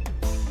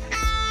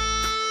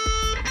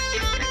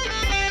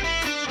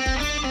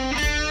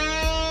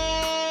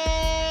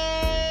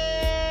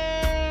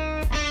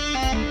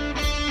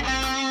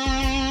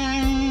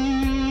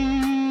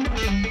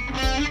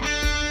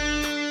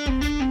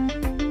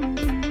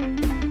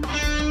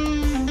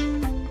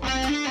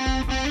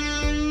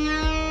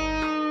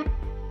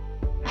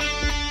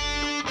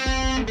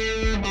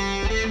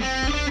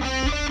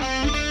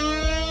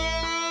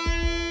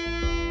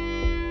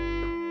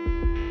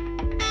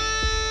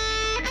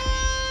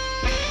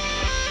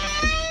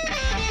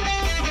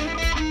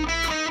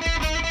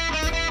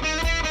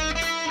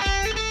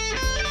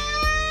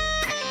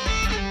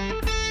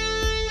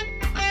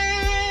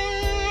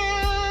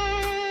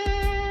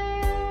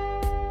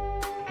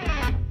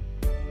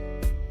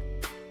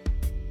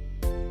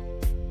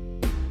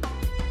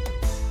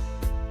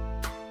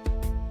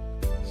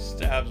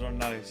 Stabs are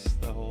nice.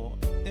 The whole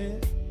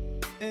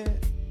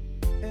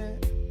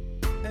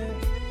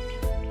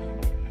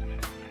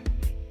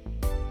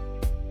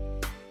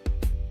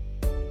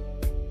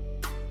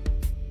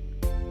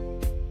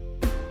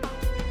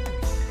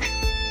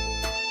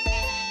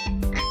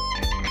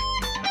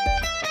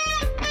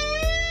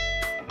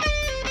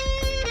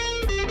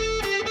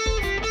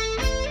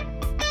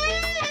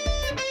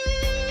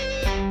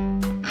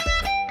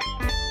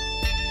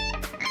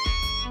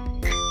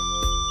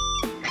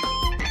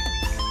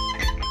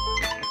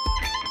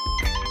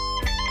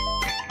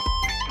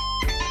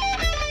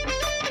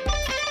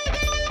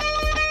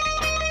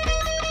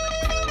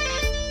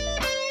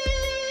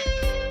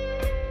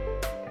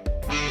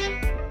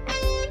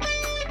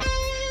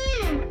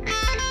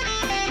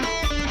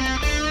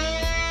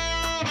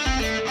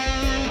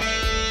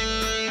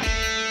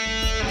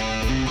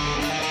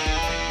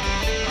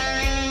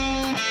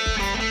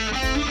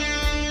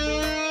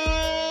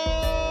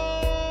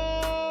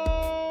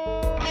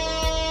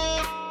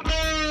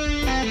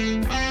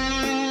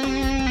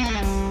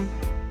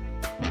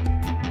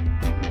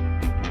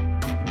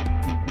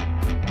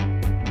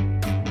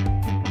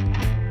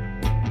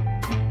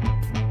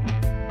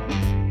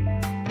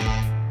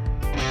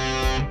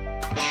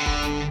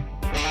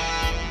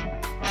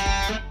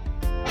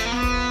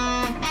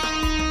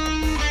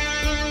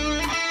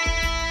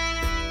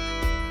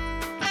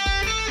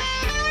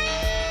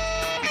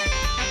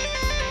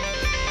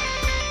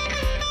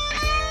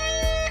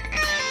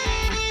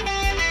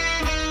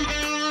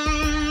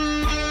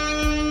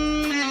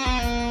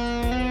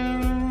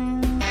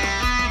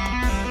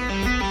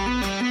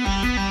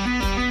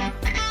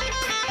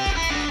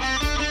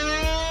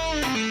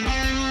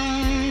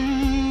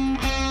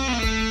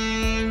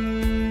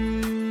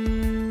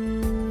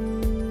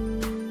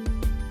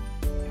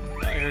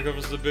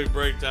a big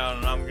breakdown,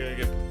 and I'm gonna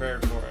get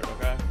prepared for it,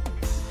 okay?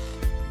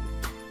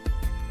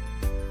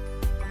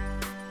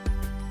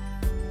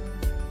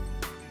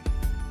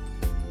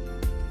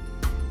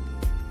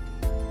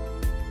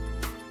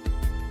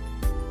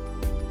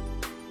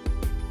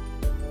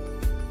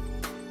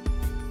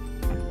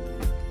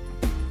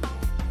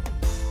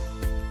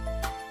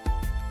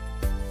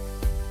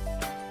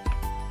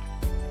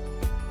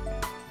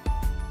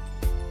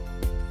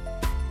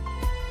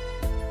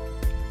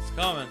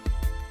 coming.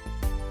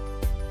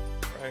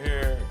 Right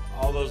here,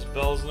 all those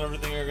bells and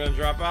everything are gonna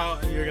drop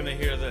out, and you're gonna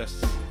hear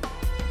this.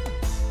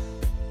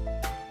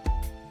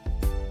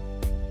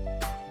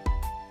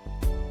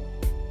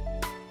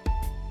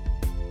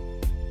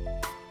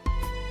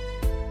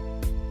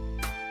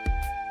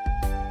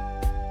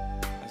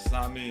 That's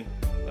not me.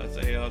 That's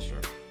A. Usher.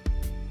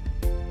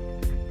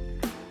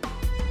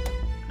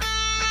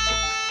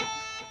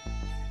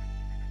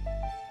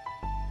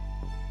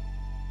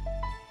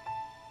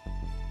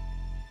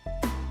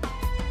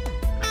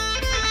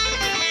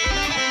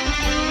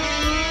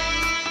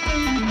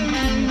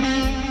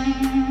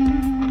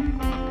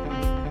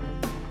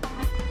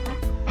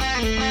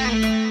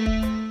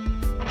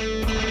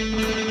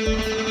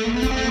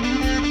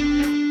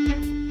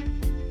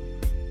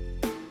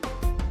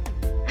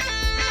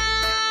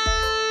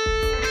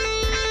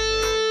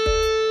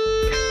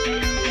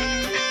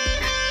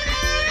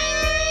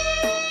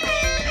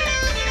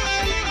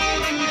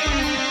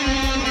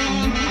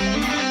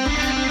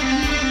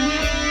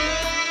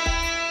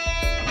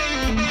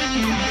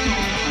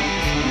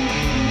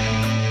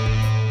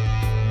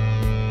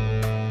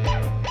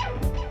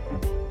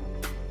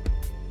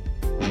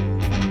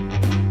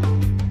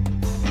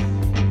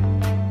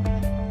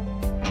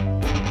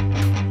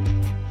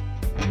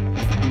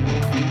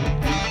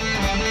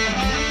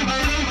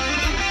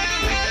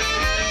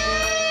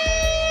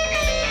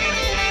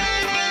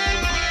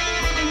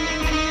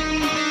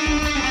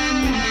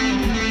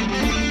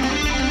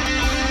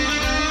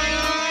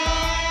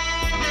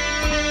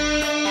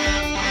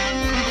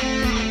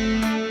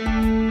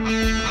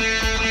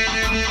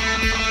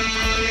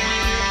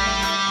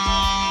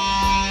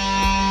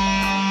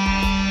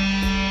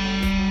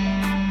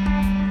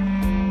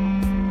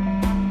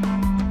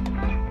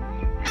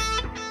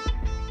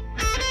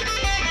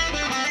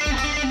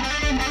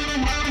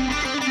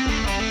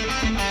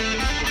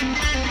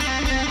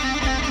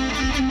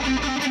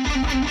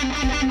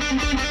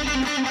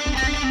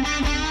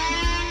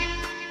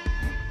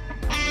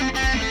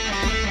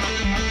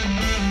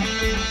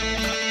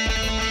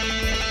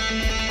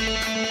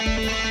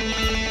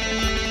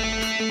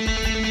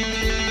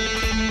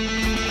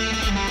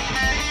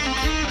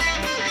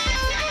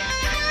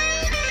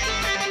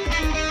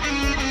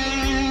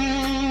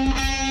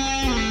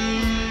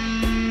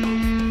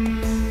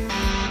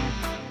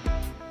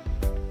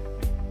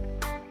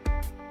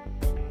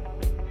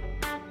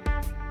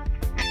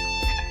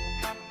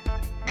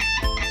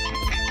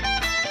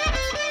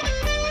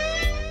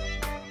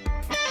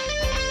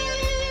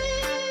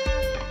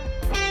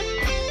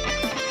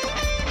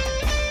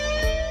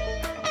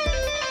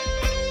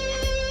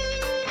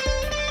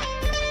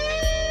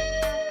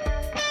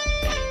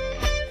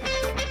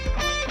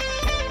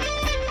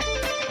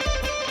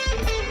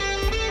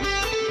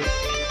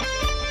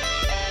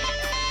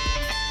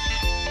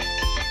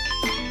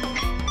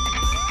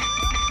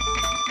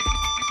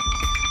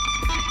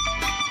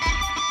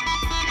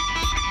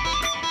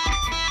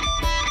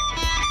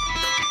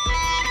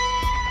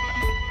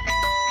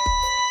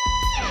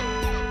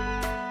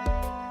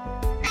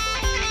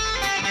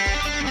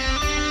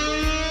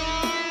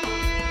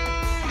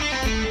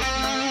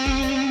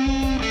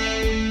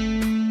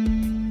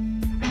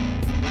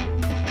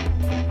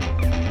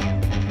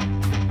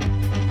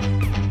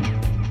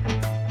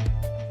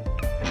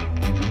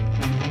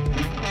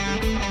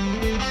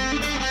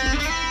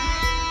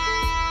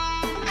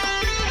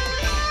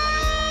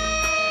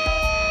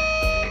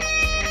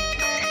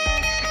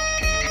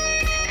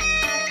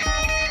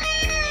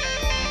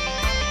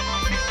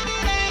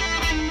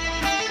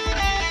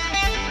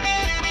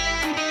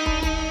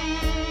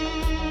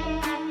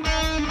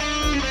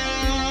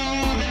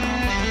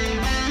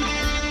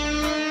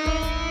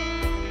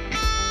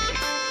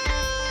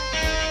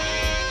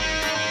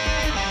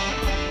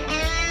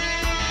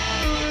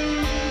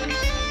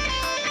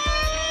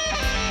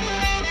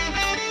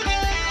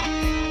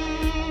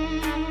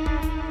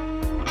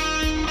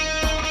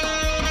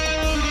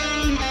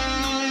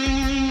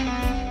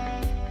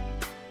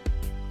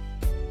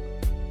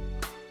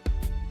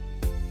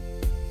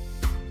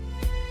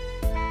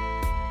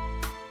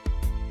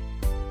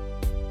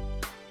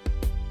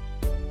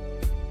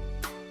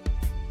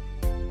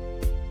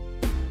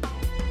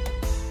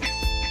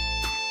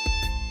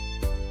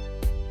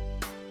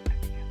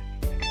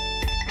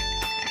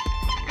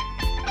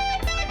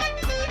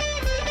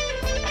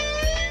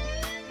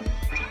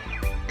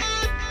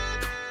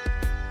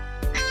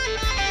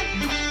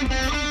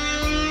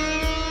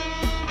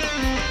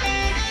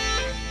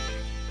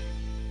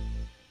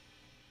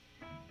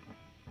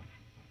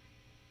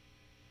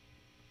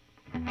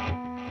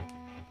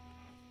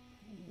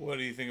 What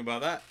do you think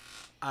about that?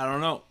 I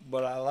don't know,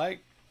 but I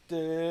liked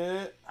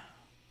it.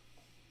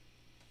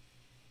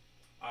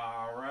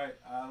 Alright,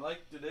 I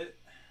liked it.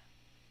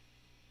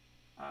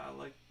 I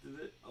liked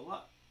it a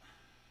lot.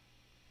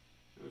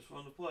 It was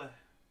fun to play.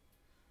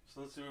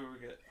 So let's see what we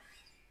get.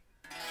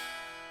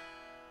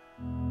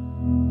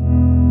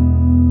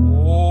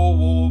 Whoa,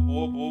 whoa,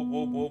 whoa, whoa,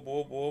 whoa, whoa,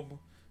 whoa, whoa.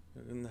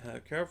 You're gonna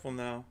have careful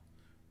now.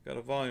 Got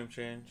a volume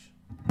change.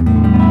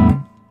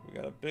 We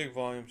got a big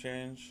volume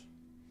change.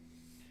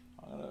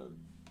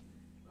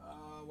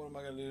 What am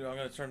I gonna do? I'm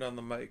gonna turn down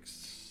the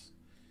mics.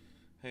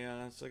 Hang on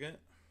a second.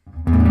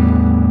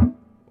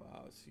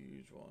 Wow, it's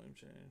huge volume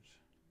change.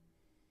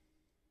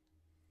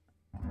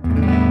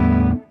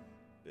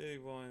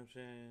 Big volume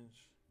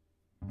change.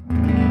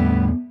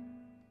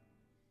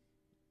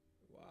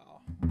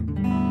 Wow.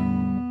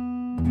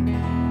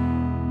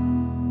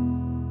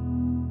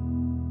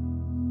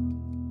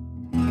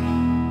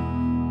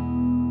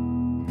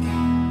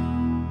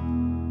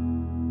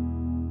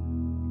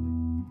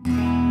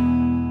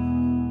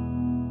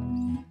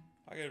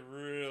 I could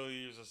really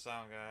use a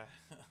sound guy.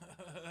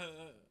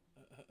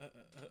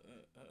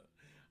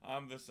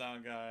 I'm the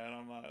sound guy, and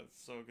I'm not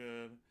so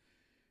good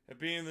at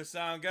being the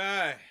sound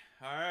guy.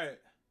 All right.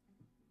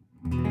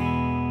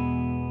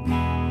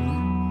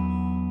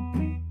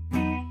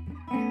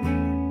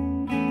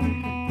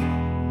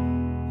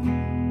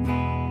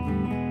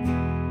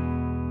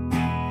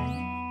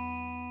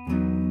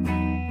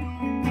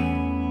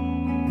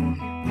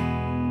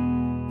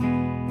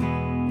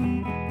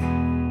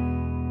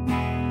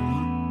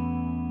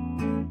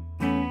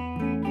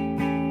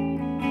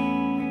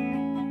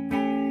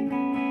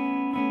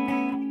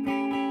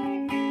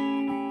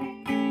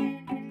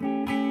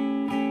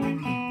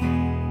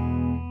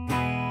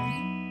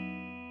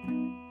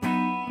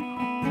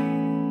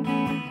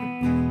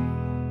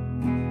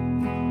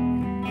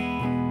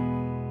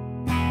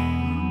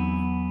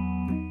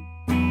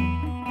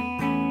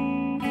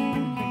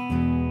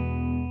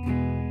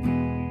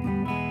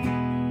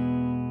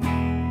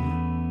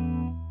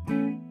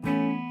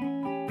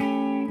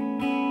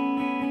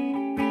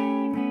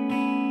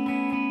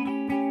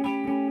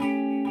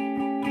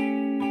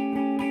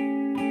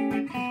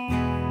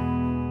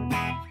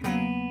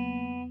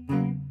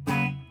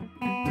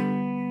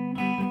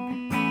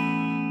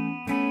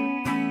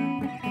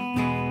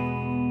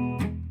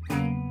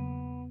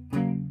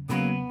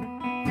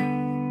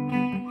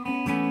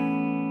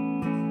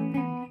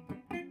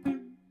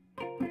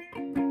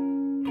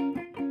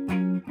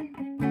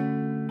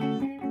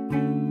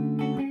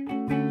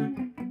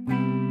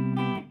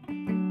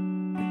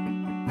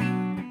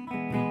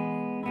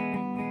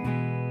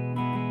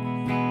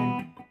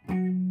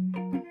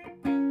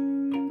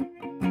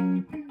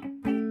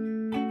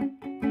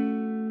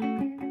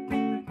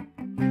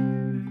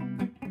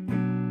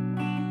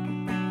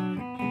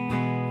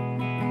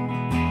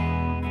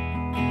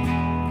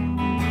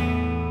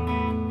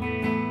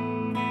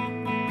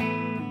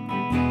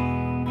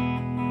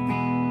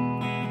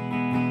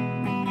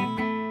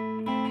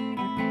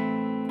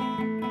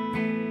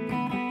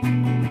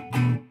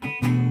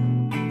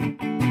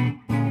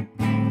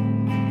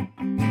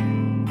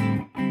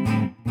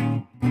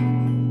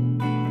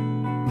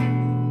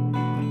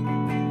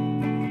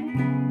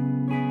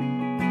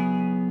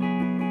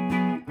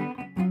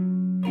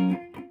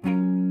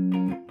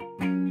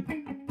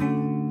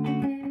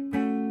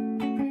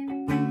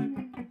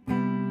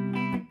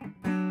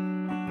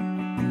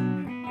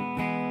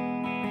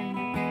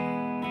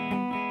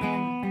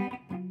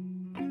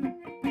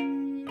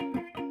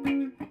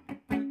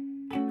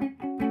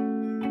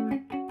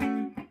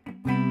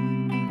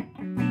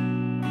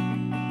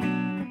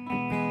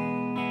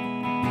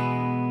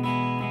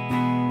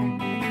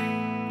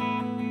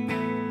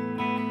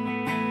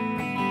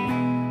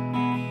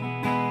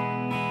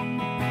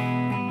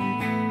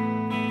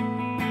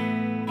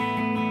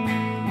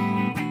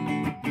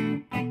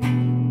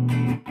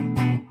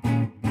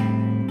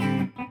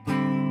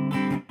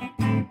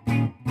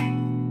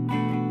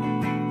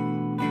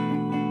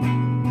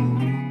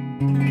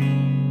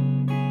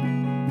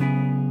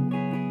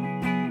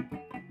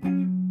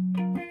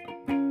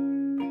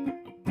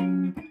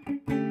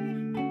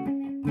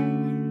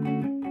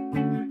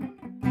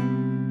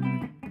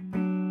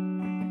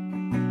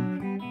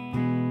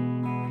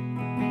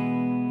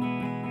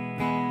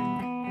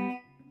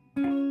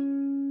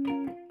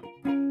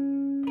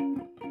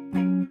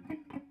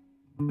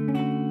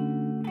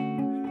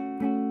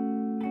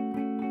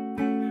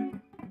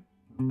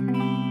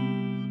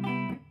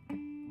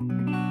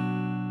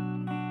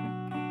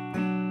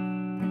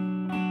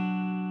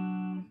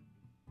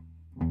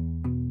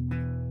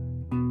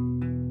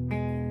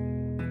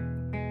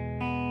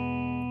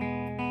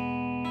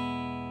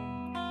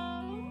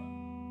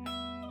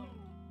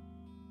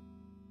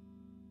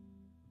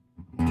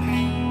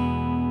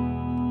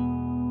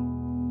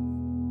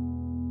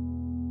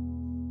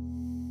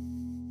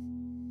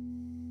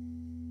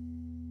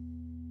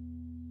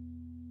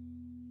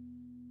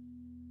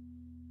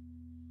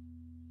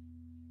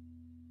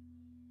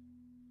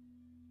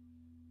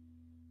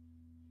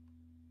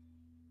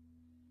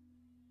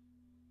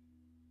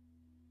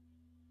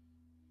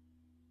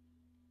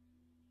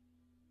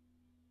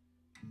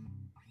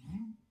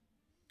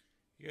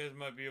 You guys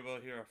might be able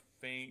to hear a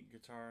faint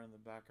guitar in the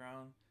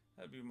background.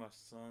 That'd be my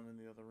son in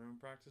the other room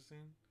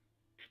practicing.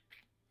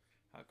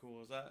 How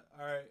cool is that?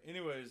 Alright,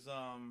 anyways,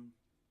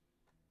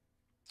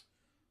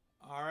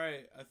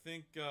 alright, I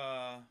think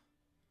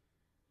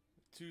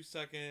 2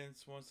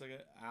 seconds, 1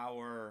 second,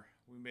 hour.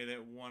 We made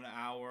it 1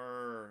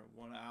 hour.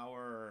 1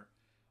 hour.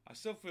 I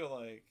still feel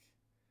like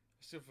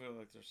still feel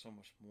like there's so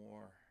much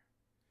more.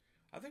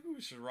 I think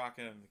we should rock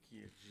it in the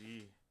key of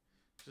G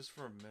just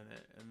for a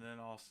minute, and then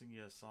I'll sing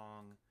you a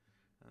song,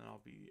 and then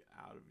I'll be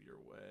out of your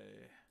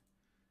way.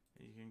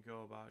 And you can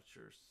go about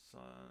your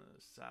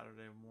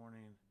Saturday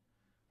morning,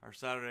 or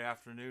Saturday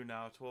afternoon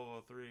now,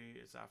 12:03,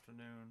 it's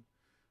afternoon.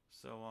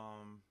 So,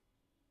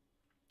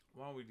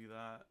 why don't we do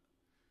that?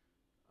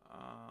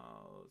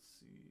 Let's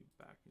see,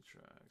 backing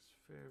tracks,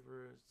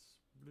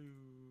 favorites,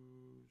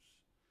 blues.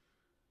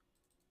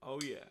 Oh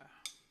yeah.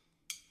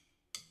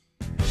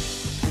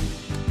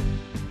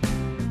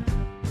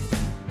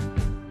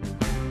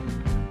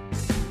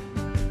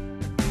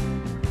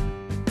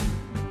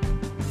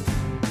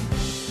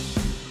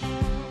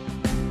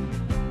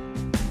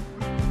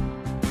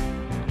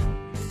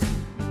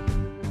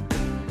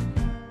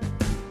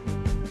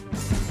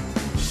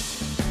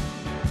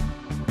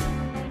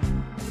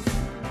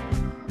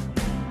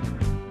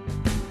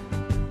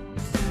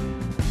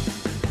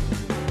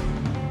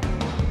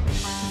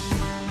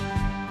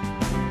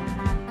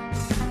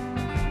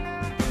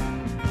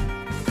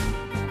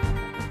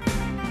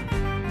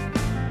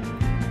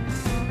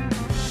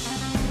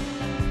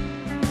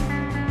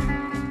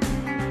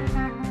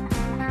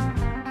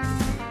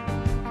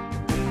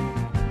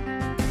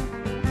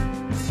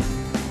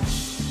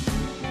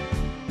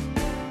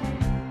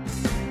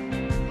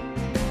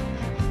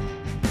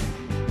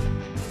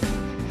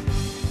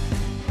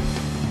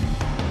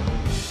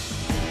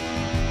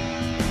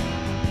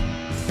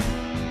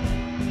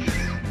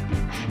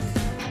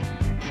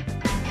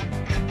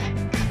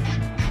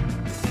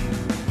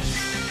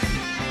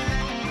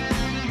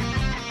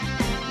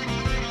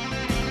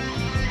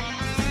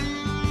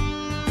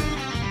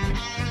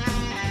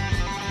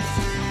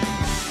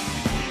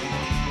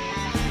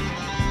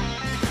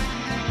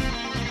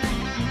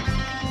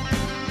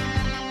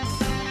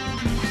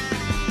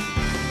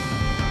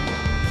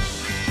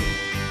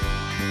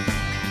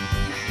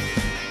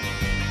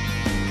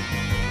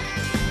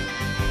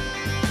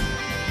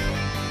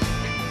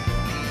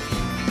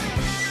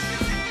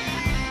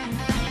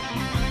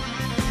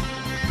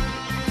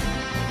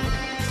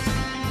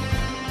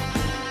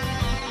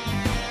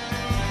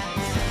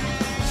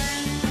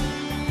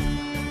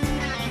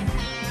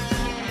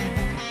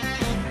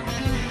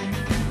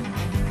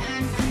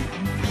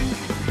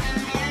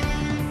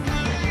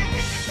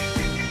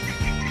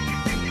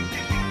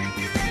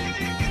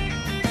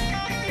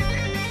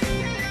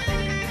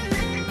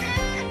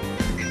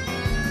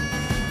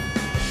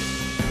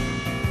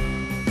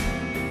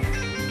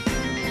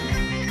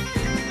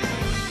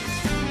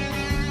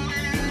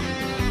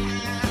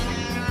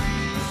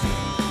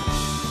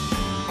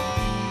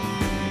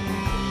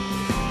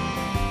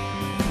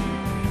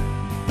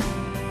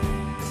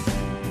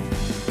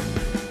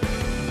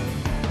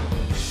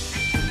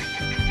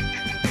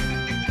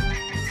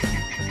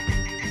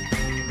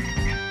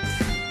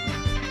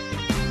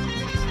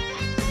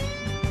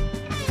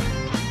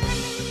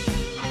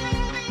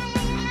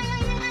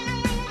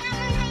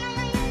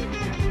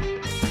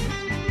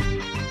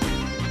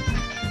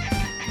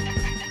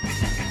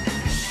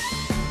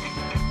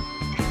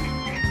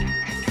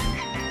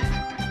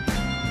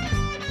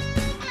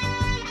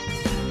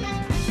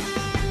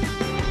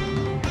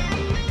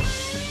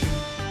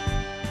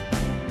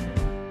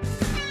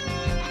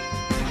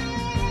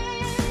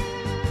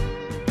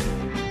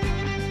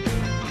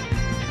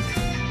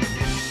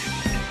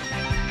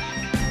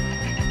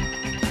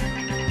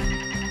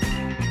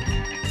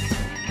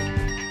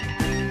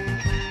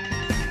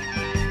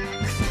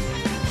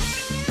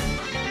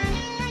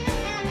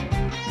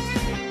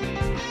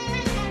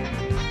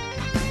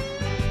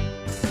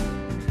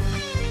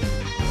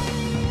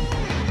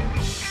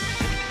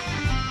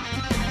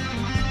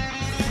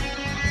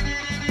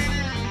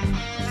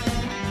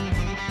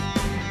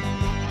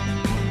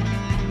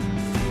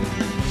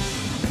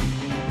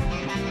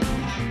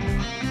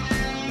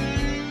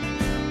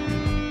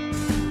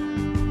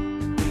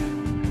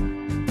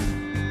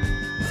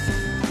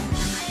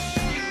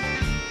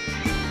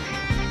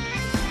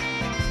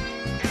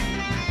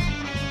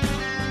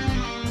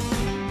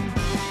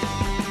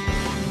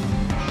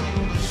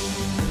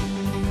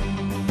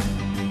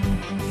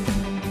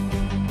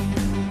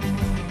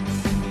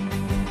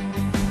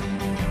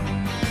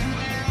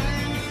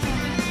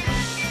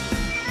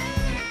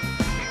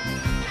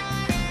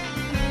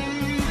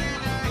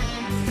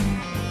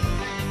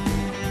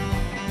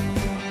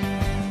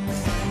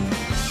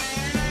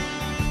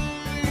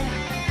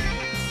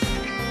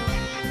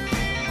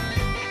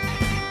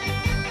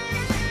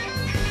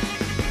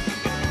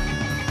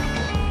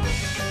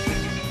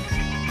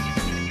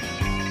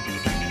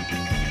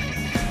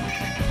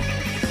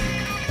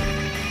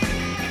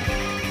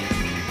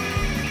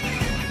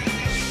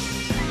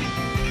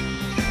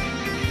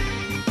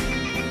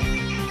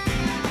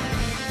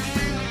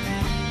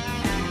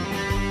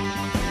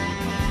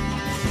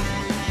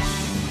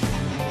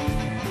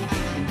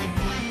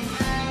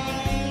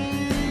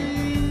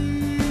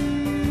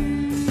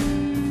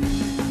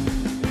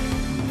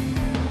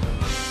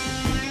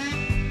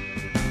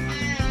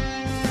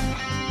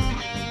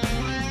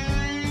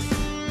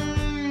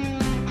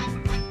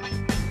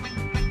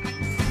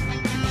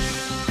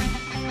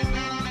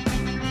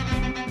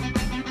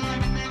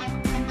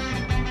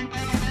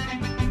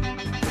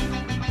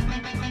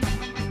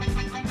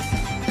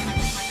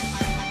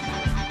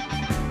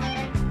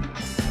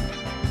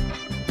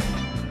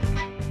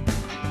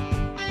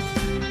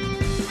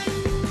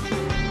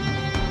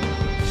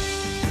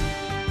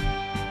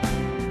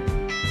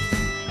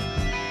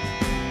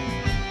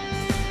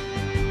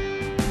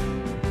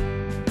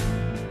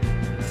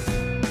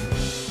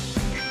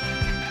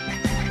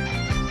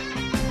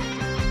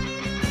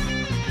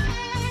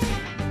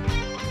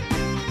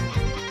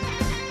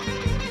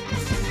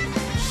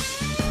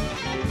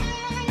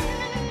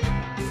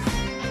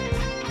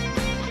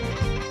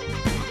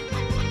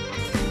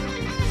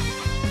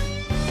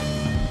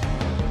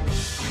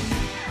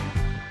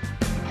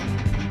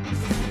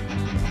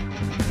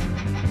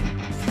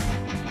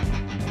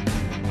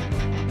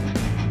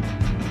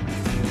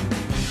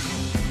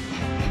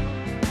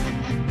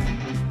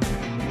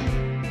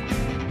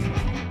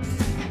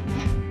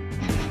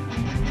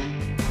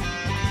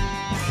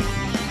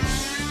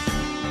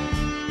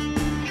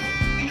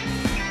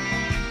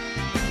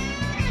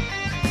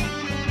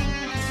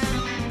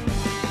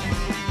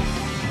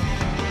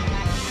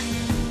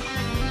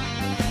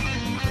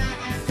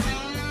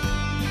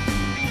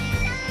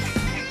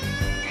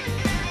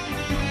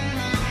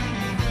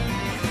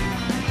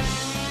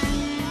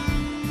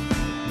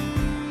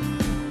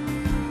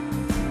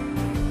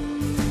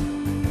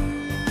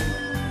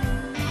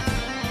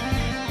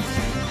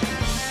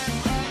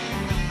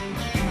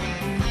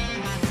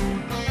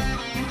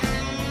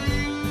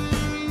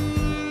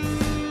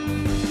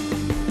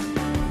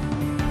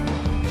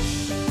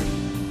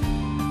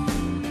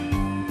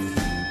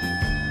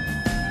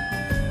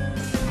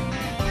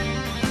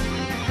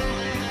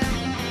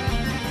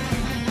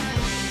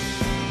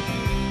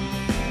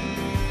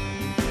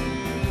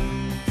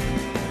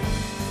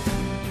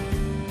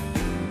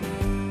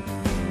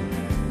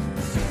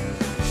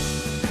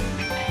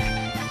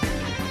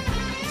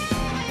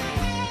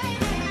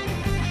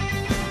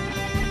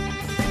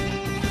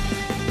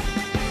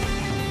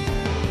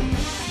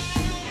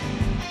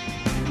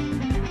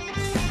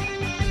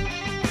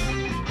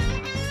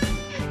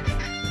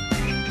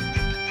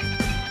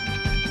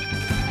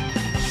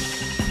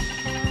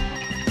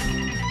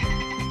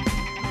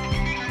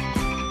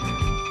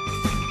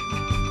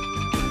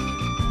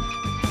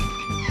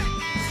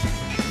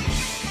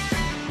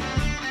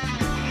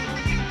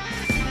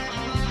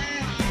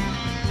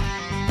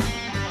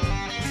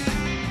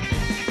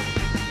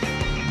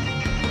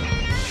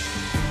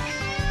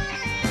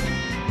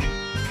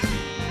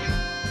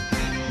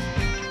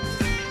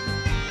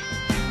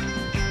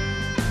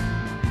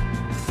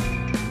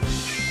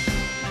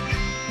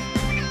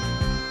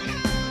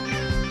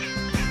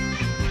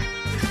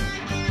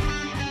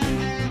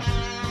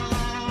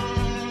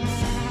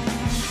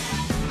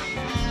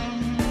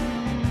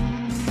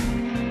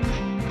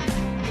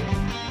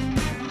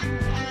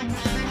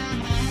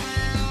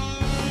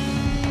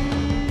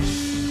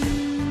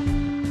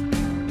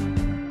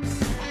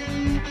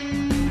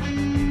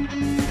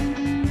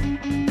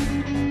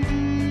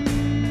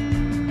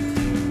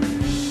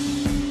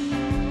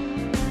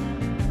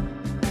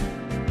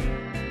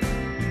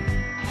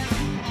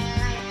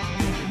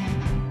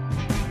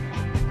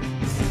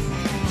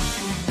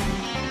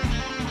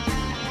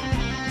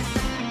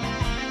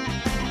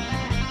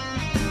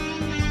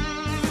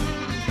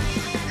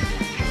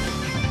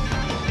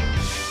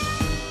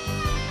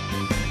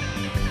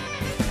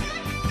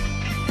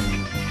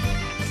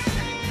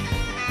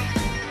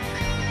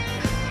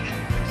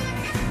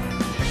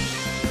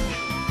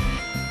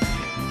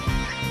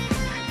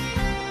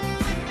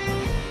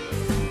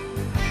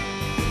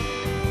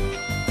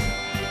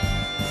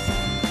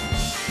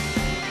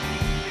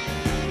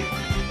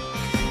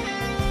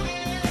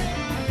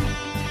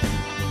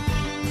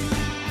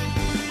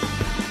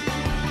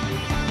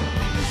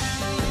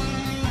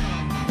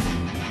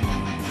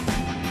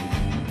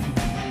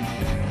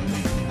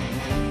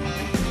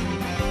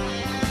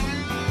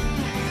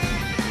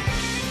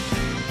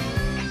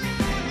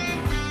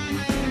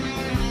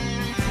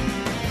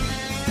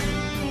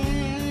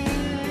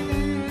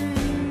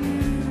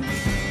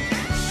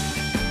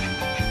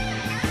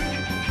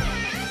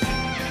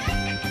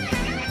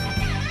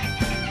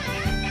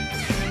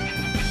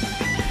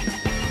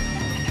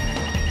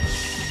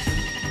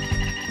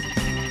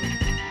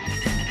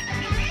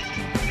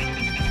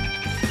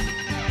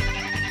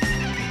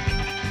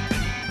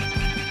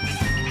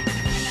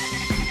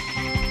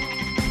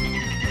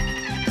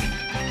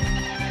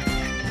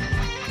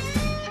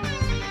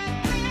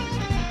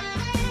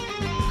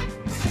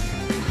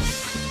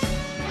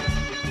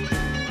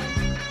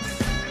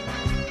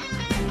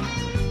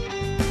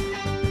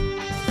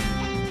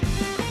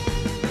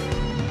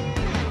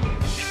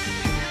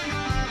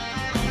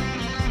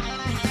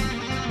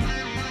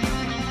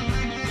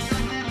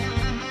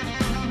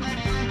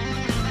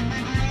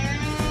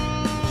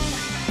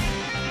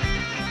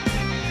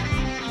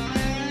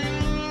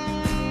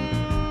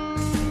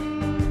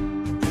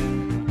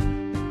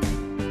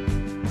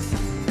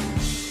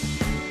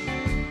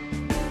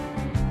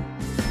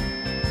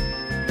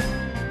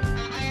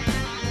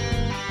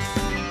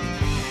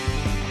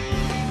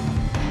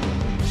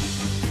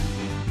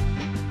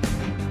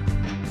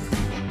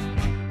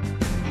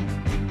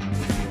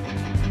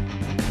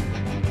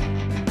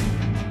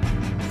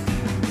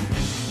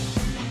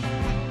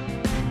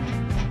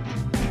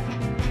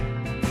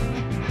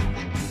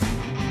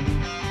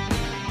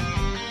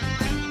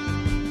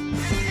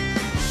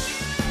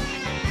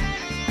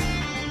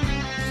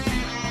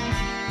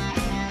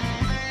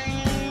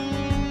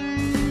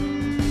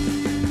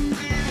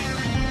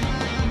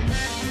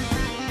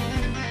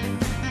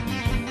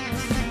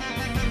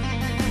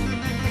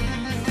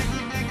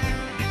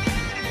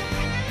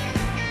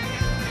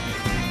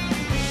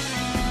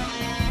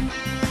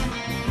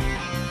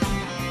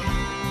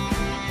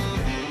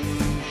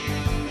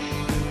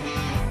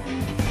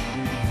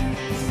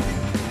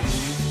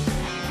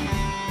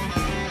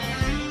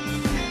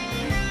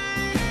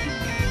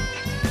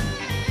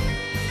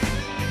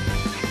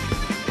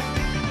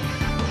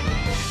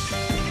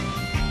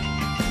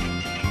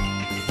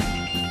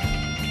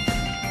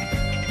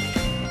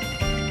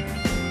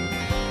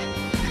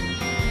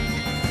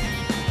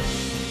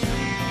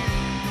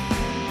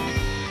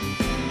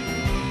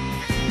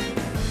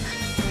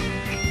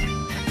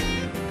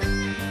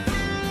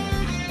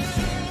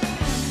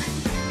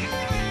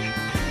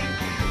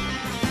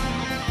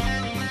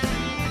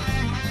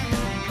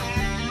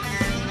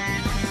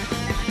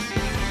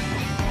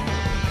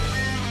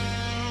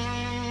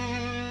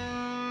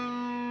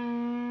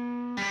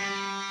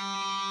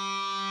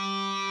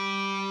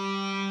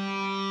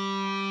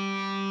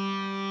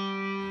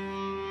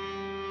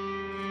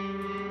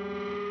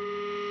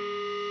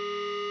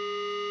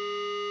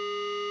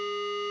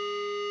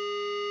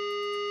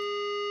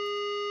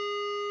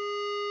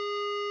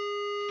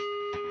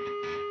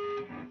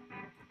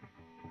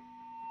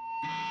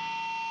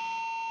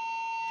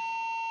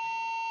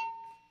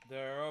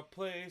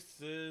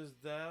 places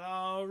that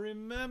I'll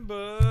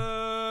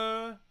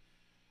remember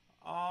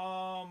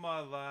all my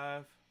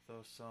life,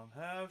 though some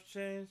have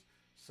changed,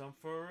 some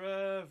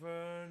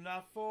forever,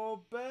 not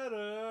for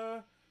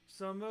better.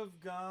 Some have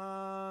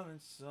gone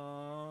and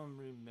some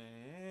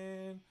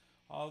remain.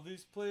 All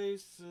these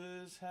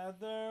places had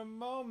their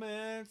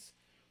moments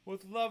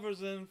with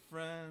lovers and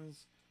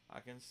friends. I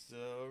can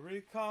still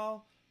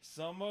recall.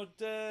 Some are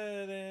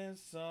dead and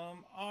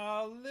some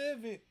are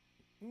living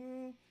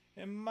in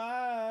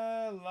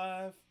my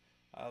life.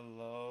 I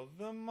love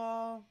them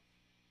all.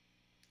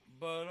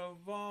 But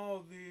of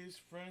all these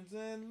friends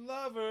and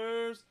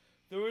lovers,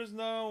 there is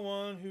no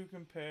one who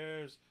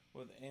compares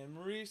with Anne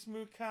Marie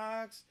Smoot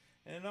Cox.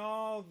 And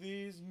all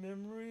these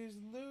memories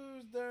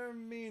lose their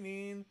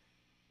meaning.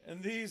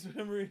 And these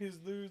memories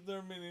lose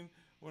their meaning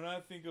when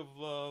I think of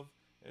love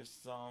as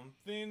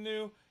something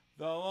new.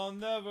 Though I'll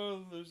never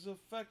lose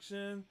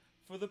affection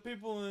for the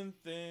people and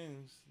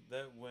things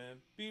that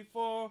went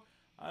before.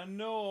 I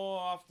know I'll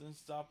often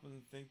stop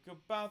and think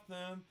about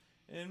them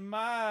in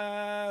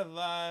my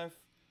life.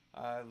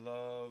 I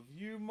love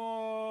you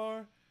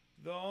more,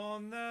 though I'll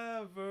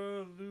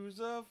never lose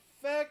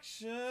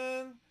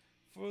affection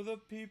for the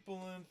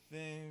people and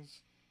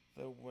things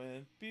that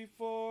went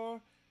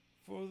before.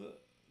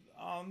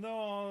 I'll know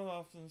I'll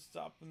often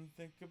stop and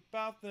think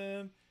about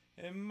them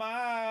in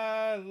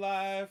my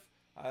life.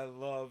 I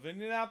love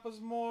Indianapolis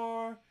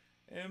more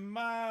in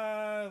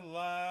my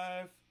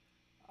life.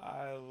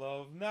 I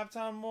love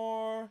Naptown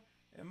more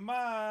in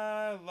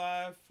my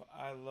life.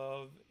 I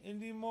love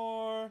Indy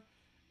more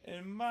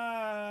in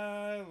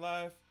my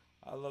life.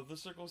 I love the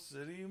Circle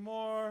City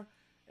more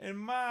in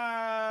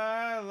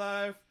my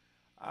life.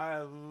 I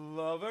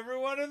love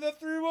everyone in the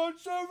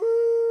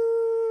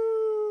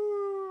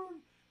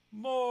 317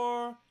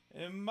 more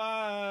in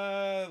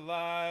my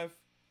life.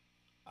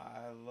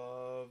 I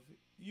love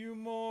you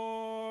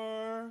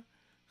more.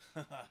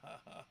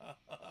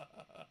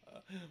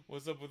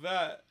 What's up with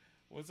that?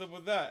 What's up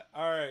with that?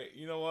 Alright,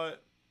 you know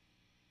what?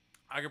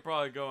 I could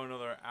probably go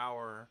another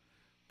hour,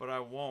 but I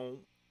won't.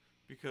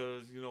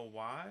 Because, you know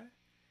why?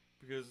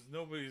 Because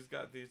nobody's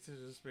got the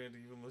attention span to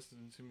even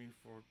listen to me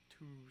for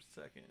 2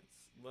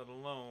 seconds, let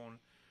alone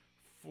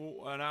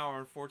for an hour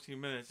and 14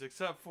 minutes,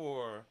 except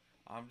for,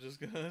 I'm just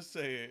gonna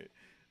say it,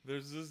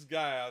 there's this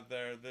guy out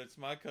there that's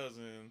my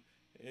cousin.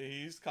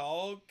 He's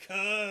called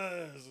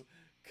Cuz.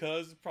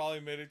 Cuz probably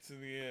made it to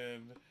the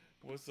end.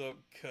 What's up,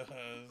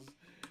 Cuz?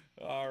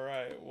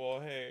 Alright, well,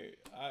 hey,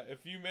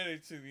 if you made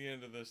it to the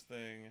end of this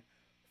thing,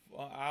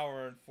 an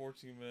hour and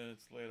 14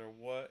 minutes later,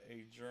 what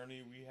a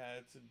journey we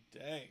had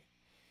today.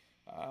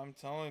 I'm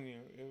telling you,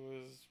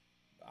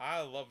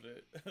 I loved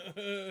it.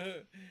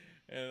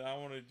 And I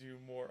want to do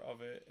more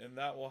of it. And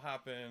that will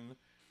happen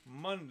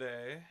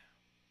Monday,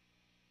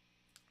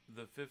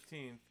 the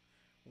 15th,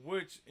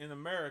 which in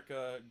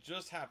America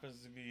just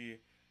happens to be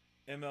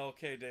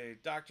MLK Day,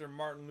 Dr.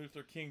 Martin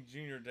Luther King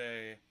Jr.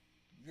 Day.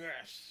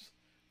 Yes!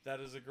 That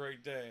is a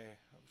great day,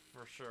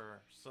 for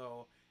sure.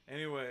 So,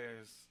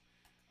 anyways,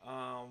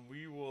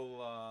 we will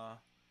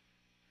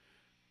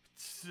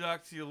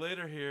talk to you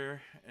later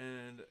here,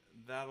 and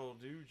that'll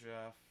do,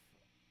 Geoff.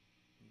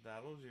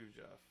 That'll do,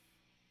 Geoff.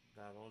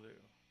 That'll do.